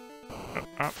in. Oh,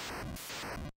 oh.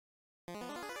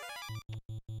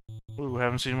 Ooh,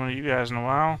 haven't seen one of you guys in a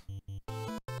while.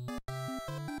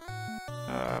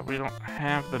 We don't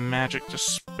have the magic to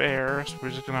spare, so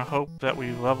we're just gonna hope that we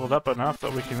leveled up enough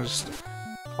that we can just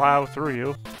plow through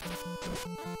you.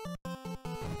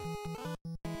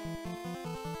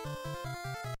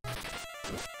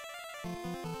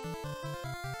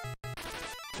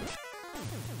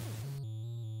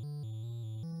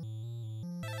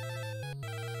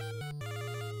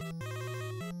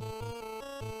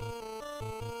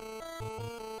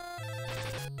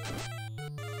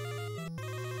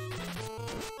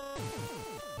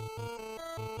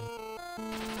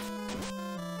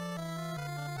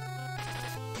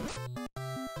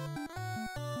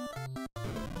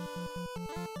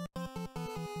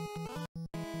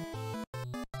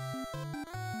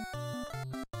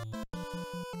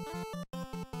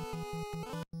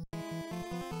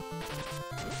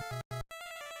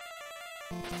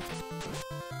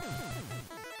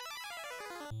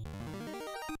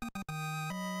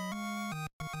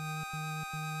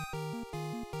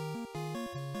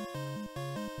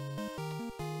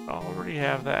 Already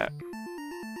have that.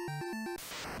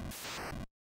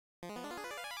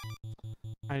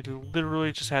 I I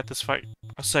literally just had this fight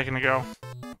a second ago.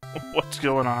 What's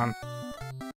going on?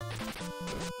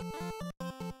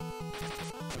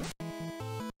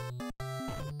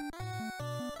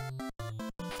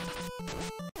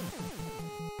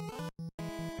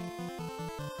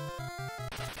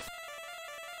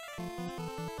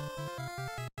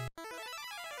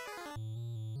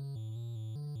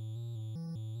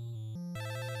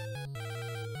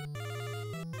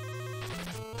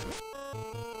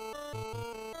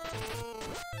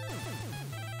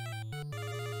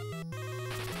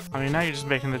 I mean, now you're just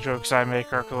making the jokes I make,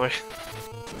 Arcaloy.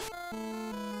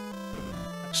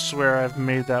 I swear I've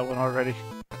made that one already.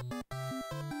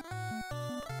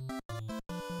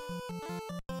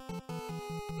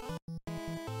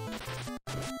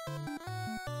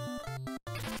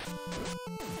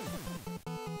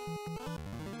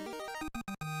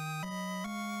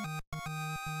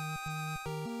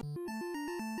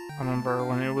 I remember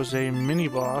when it was a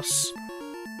mini-boss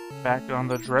back on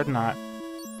the Dreadnought.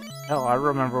 Hell, I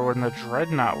remember when the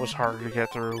Dreadnought was hard to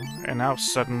get through, and now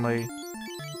suddenly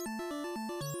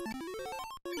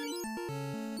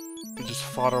we just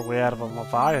fought our way out of a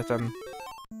Leviathan.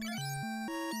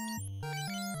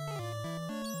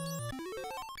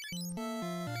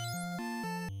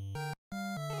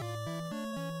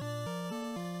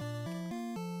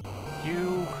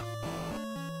 You...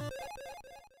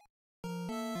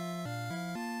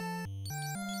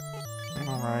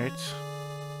 Alright.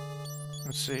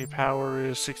 Let's see, power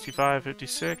is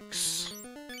 6556.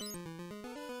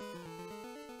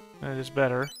 That is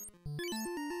better.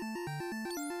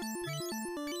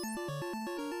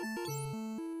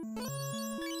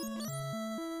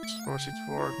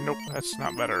 464. Nope, that's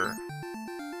not better.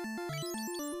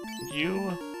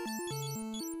 You.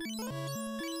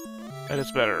 That is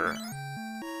better.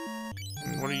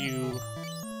 And what are you?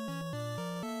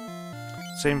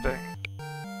 Same thing.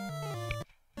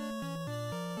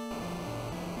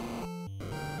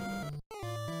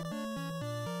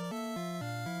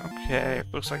 Okay, it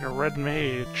looks like a red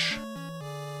mage.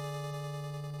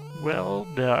 Well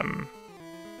done.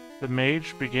 The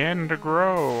mage began to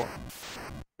grow.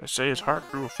 They say his heart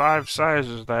grew 5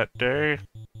 sizes that day.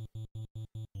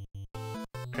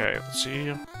 Okay, let's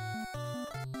see.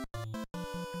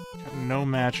 Got no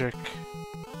magic.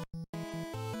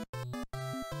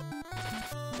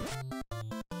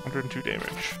 102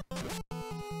 damage.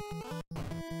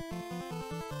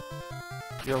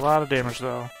 Did a lot of damage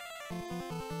though.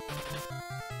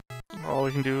 All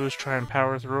we can do is try and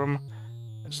power through him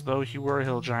as though he were a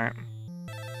hill giant.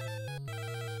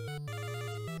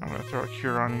 I'm gonna throw a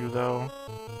cure on you though.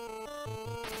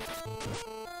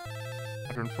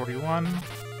 141.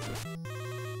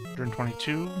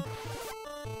 122.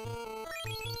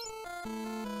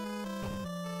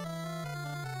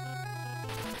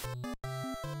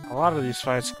 A lot of these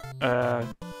fights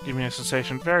give me a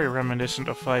sensation very reminiscent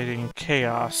of fighting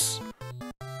Chaos,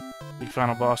 the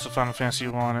final boss of Final Fantasy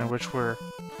I, in which we're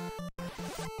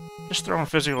just throwing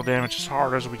physical damage as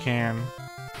hard as we can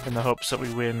in the hopes that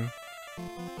we win.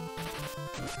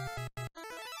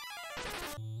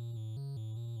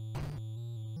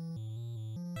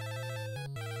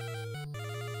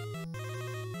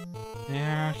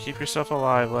 Yeah, keep yourself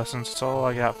alive, Lessons. That's all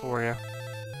I got for you.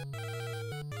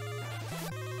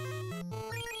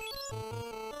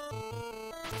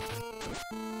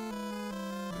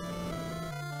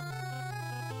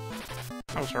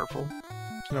 That was hurtful.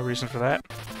 There's no reason for that.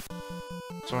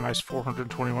 So a nice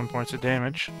 421 points of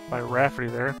damage by Rafferty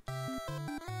there.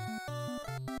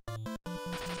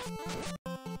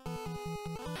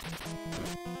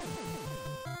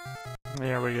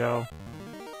 There we go.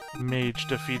 Mage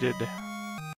defeated. I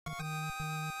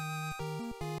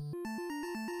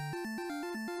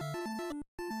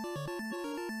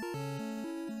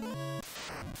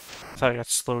thought I got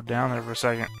slowed down there for a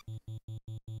second.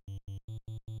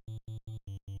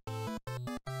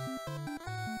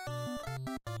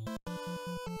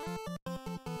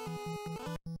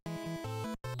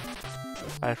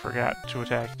 I forgot to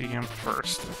attack the imp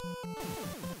first.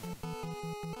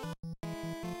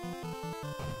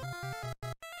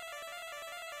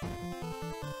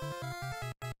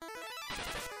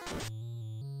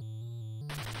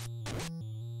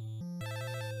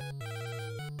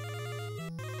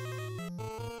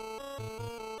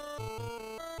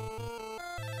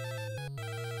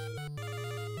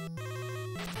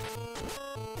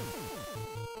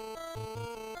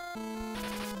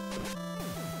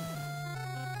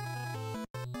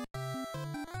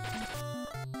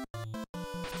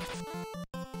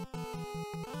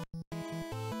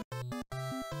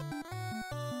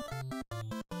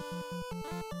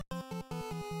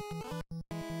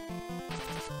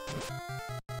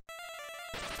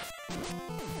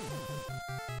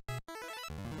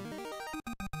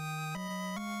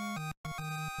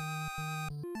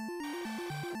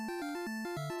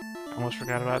 Almost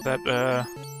forgot about that,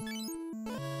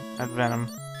 that venom.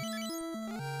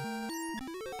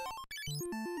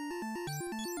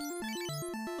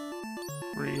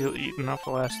 Real eating off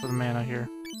the last of the mana here.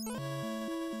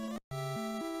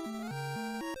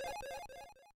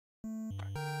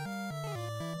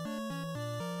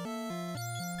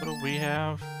 What do we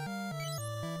have?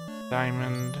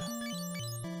 Diamond.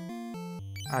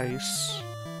 Ice.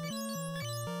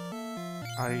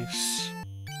 Ice.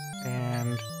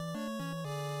 And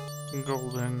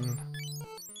golden.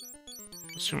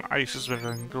 Assume ice is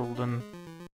better than golden.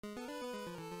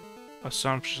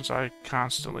 Assumptions I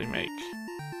constantly make.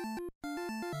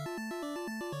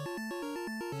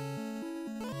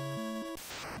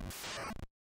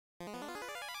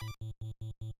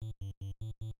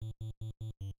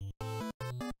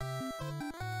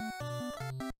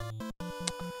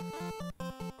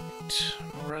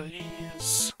 More of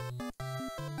these.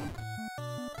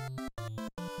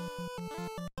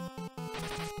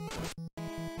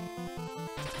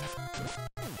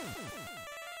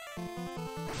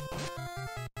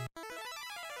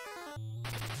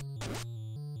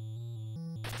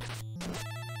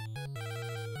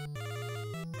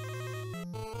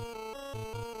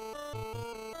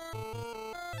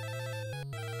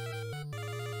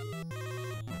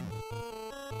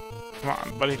 Come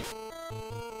on, buddy.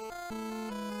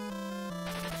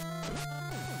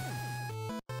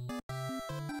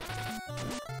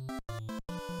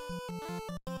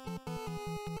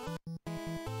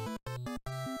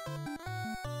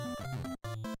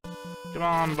 Come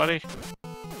on, buddy.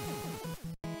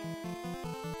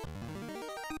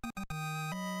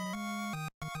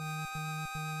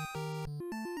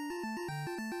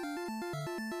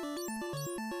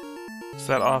 It's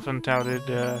that often touted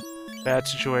bad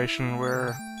situation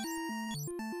where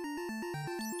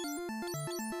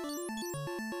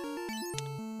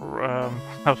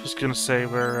I was gonna say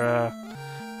where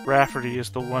Rafferty is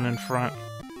the one in front.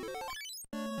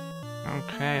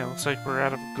 Okay, looks like we're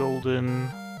out of golden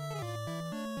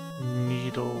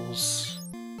needles.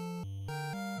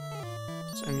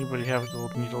 Does anybody have a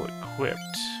gold needle equipped?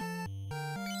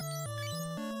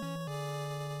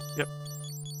 Yep.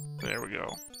 There we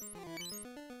go.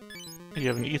 You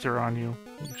have an ether on you,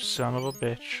 you son of a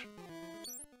bitch.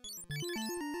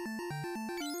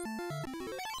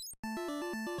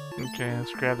 Okay,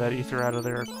 let's grab that ether out of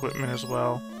their equipment as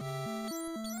well.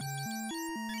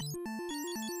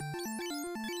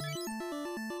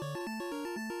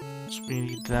 So we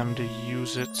need them to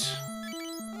use it.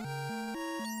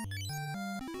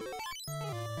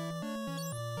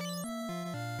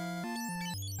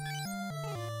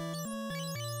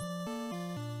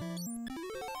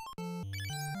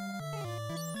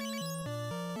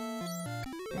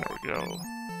 There we go.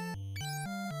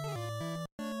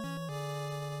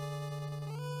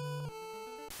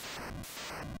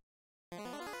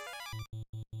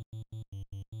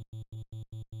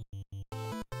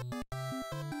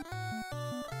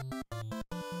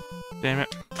 Damn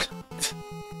it.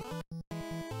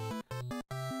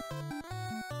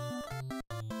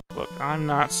 Look, I'm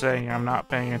not saying I'm not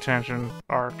paying attention,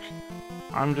 Ark.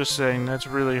 I'm just saying that's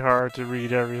really hard to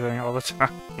read everything all the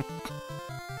time.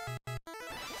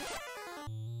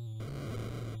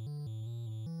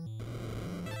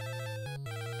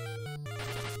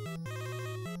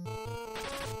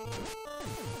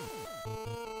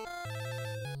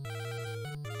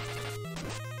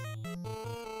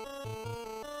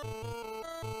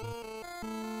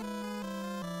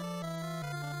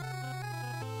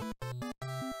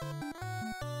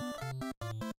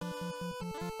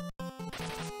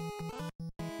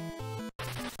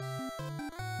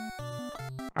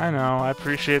 I know, I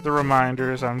appreciate the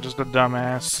reminders, I'm just a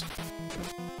dumbass.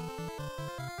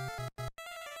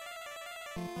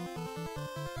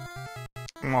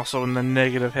 I'm also in the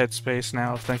negative headspace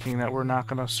now of thinking that we're not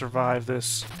gonna survive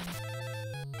this.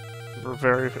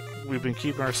 We've been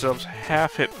keeping ourselves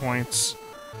half hit points.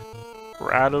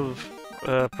 We're out of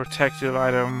protective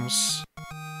items.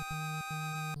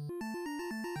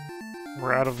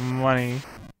 We're out of money.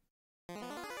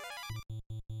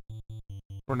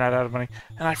 We're not out of money.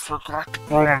 And I forgot to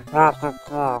buy a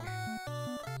God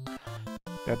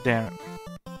damn it.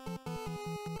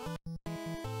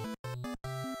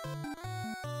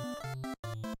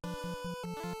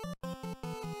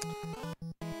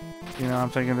 You know, I'm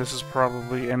thinking this is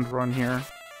probably end run here.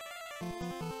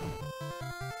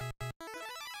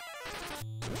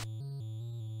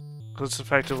 Because it's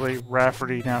effectively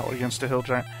Rafferty now against a hill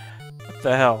giant. What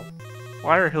the hell?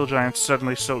 Why are hill giants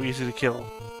suddenly so easy to kill?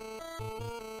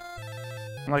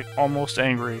 I'm like almost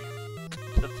angry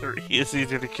that they're easy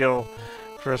to kill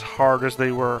for as hard as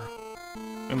they were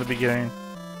in the beginning.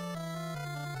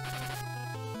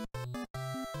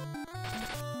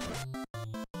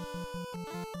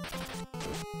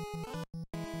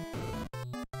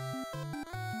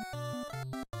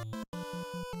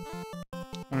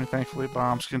 I mean, thankfully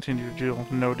bombs continue to deal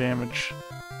no damage.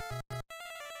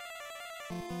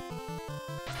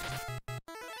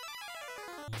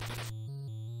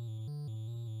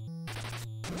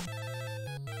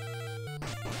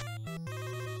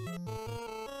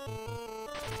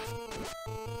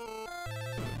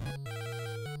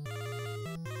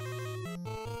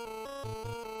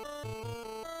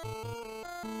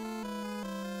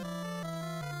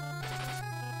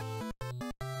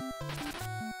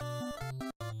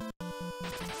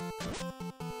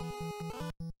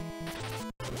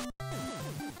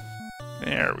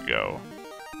 There we go.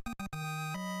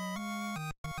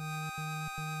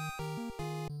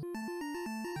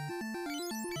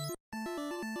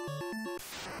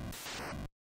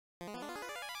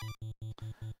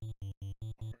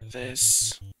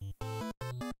 This.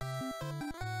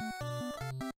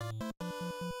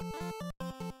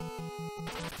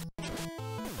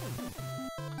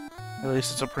 At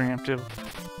least it's a preemptive.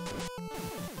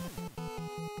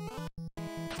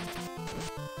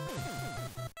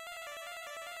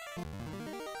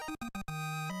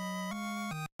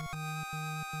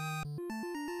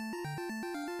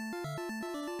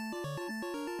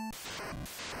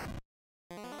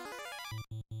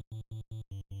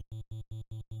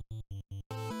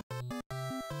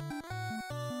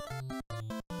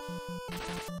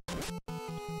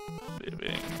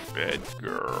 Living bed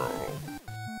girl.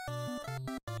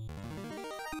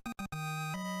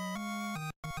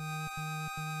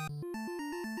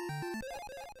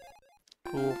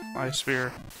 Cool, ice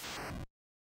sphere.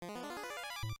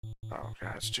 Oh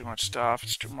god, it's too much stuff,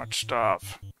 it's too much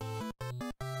stuff.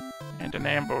 And an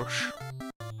ambush.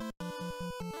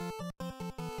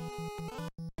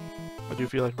 I do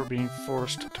feel like we're being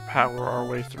forced to power our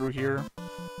way through here.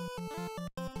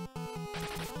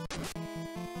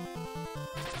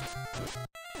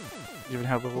 Given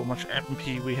how little much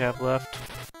MP we have left.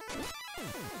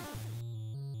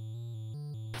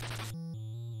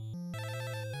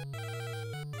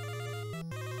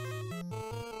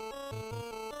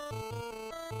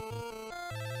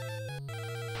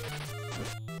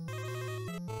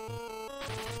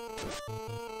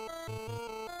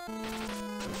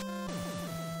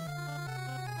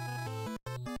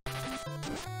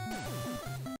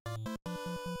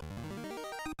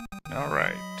 All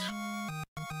right.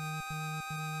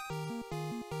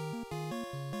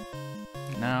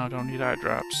 Now, don't need eye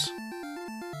drops.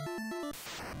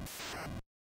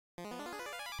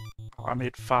 Oh, I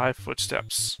made 5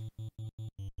 footsteps.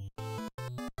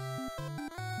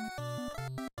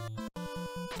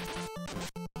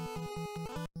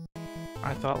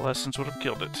 I thought lessons would have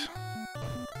killed it.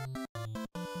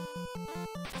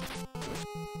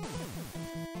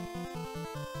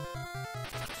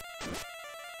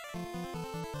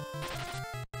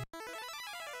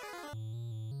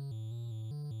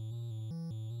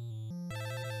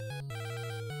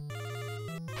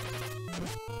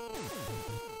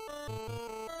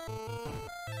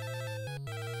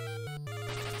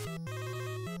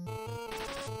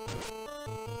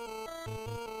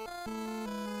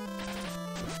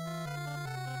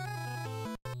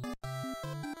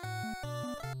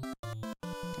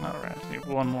 Alright, I think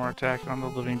one more attack on the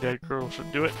living dead girl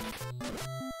should do it.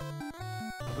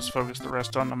 Let's focus the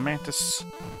rest on the mantis.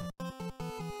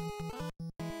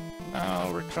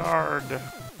 Oh, Ricard.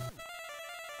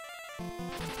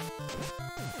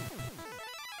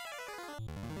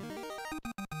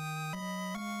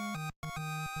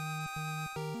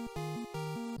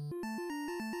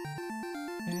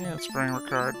 Yeah, let's bring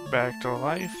Ricard back to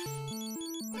life.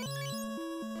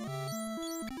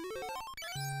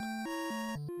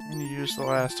 And use the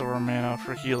last of our mana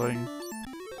for healing.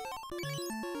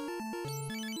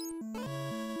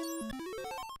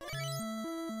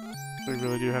 We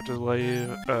really do have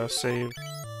to save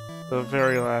the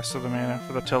very last of the mana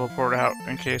for the teleport out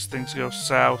in case things go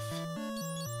south.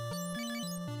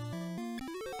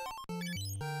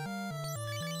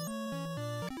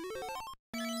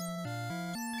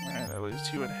 Alright, that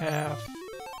leaves you at half.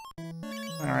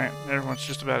 Alright, everyone's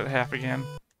just about at half again.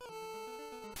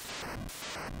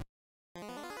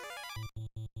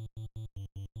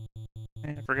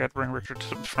 And I forgot to bring Richard to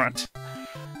the front.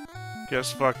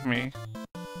 Guess fuck me.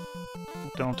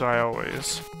 Don't I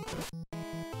always.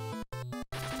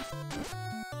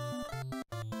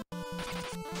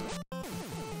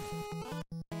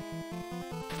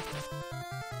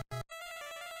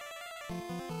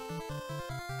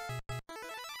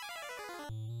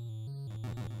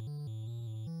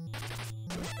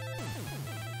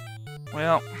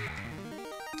 Well,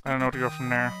 I don't know where to go from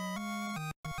there.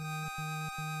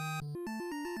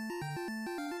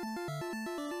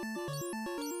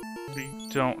 We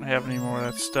don't have any more of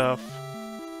that stuff.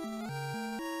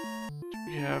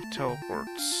 We have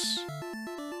teleports.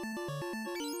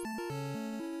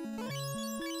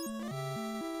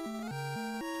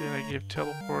 Did I give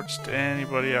teleports to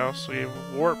anybody else? We gave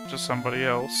warp to somebody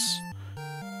else.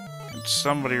 And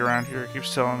somebody around here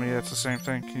keeps telling me that's the same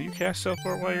thing. Can you cast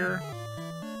teleport while you're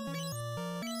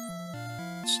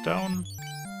stone?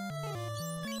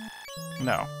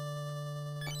 No.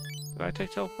 Did I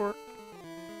take teleport?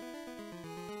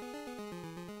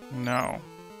 No.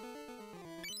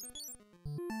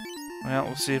 Well,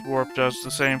 we'll see if warp does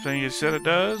the same thing you said it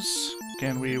does.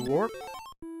 Can we warp?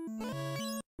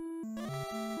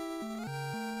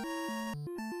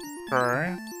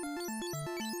 Alright.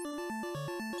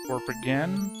 Warp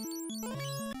again.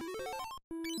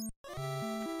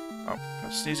 Oh,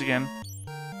 I'll sneeze again.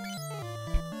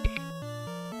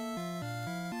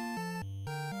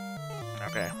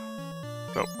 Okay.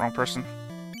 Oh, wrong person.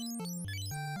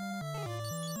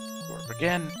 Warp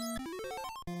again.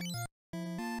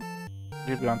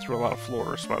 We've gone through a lot of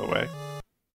floors, by the way.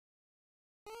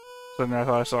 Suddenly I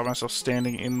thought I saw myself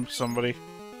standing in somebody.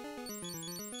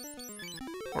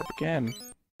 Warp again.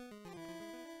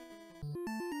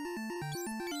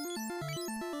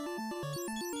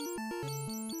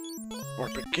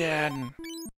 Warp again.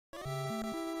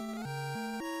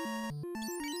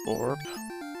 Warp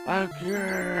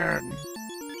again.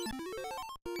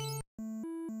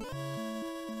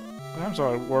 Sometimes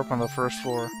I warp on the first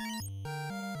floor.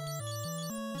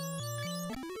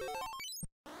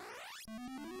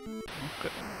 Okay.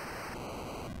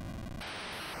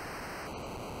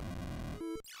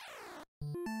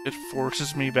 It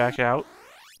forces me back out.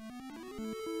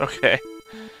 Okay.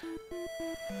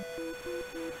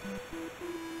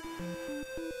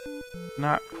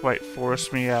 Not quite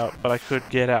force me out, but I could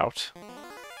get out.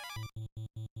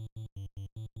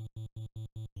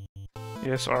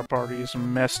 Yes, our party is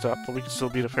messed up, but we can still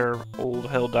beat a pair of old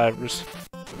hell divers.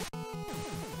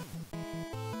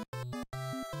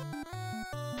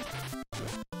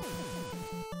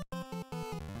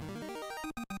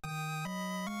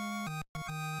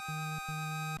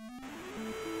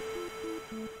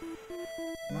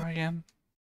 Am I again?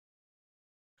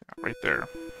 Yeah, right there.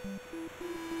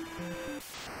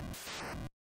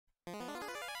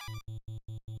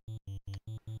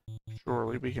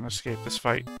 Surely we can escape this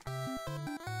fight.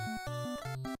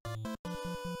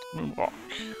 Moonwalk.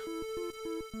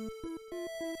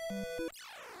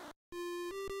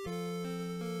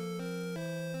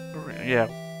 Yeah,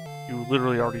 you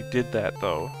literally already did that,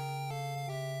 though.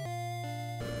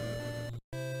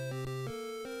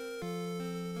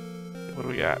 What do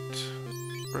we got?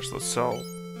 First, let's sell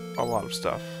a lot of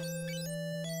stuff.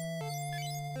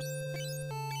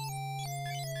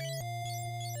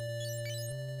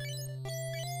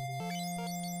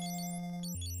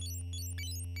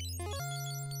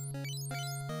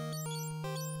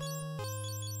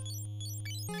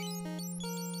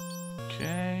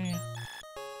 Okay.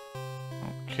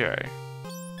 Okay.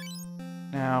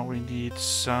 Now we need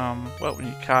some... well, we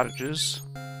need cottages.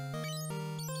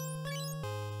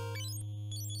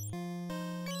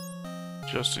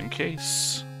 Just in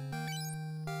case.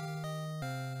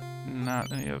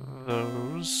 Not any of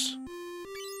those.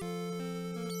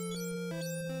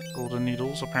 Golden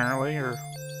needles, apparently, are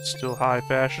still high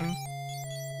fashion.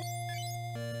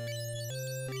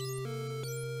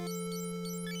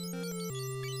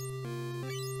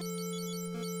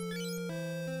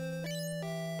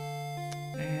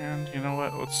 And you know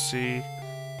what? Let's see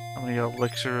how many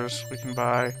elixirs we can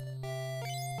buy.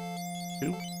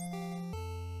 2?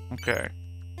 Okay.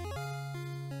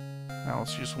 Now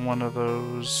let's use one of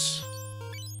those.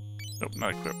 Nope,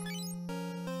 not equip.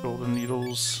 Golden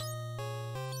needles.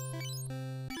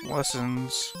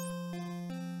 Lessons.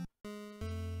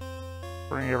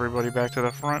 Bring everybody back to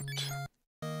the front.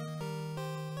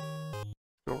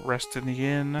 Go rest in the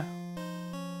inn.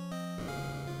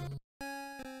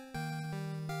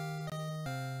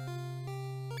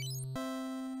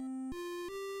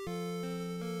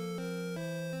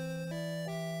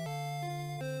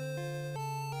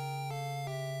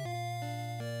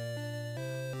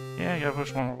 Yeah, you gotta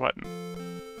push one more button.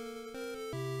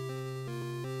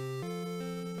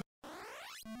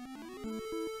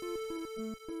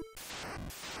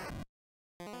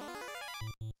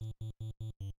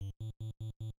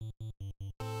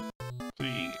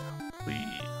 Please,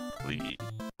 please, please,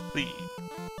 please.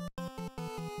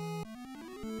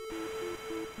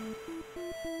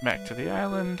 Back to the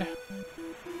island.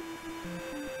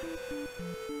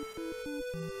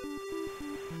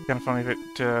 kind of funny if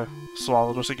it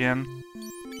swallowed us again.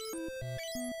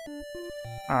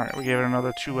 Alright, we gave it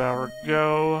another 2-hour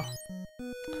go.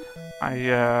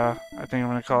 I think I'm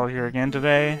going to call it here again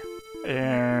today,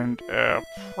 and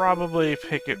probably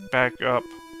pick it back up,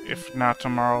 if not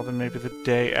tomorrow, then maybe the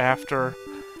day after.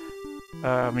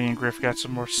 Me and Griff got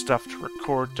some more stuff to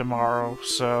record tomorrow,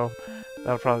 so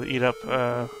that'll probably eat up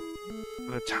the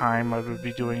time I would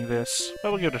be doing this,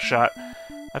 but we'll give it a shot.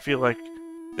 I feel like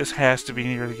this has to be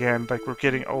near the end, like we're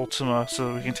getting Ultima so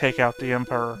that we can take out the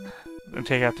Emperor, and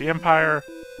take out the Empire.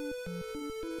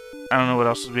 I don't know what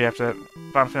else would be after that.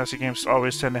 Final Fantasy games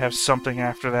always tend to have something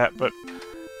after that, but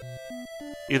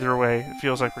either way, it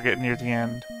feels like we're getting near the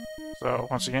end. So,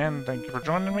 once again, thank you for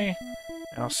joining me,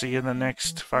 and I'll see you in the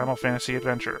next Final Fantasy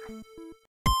adventure.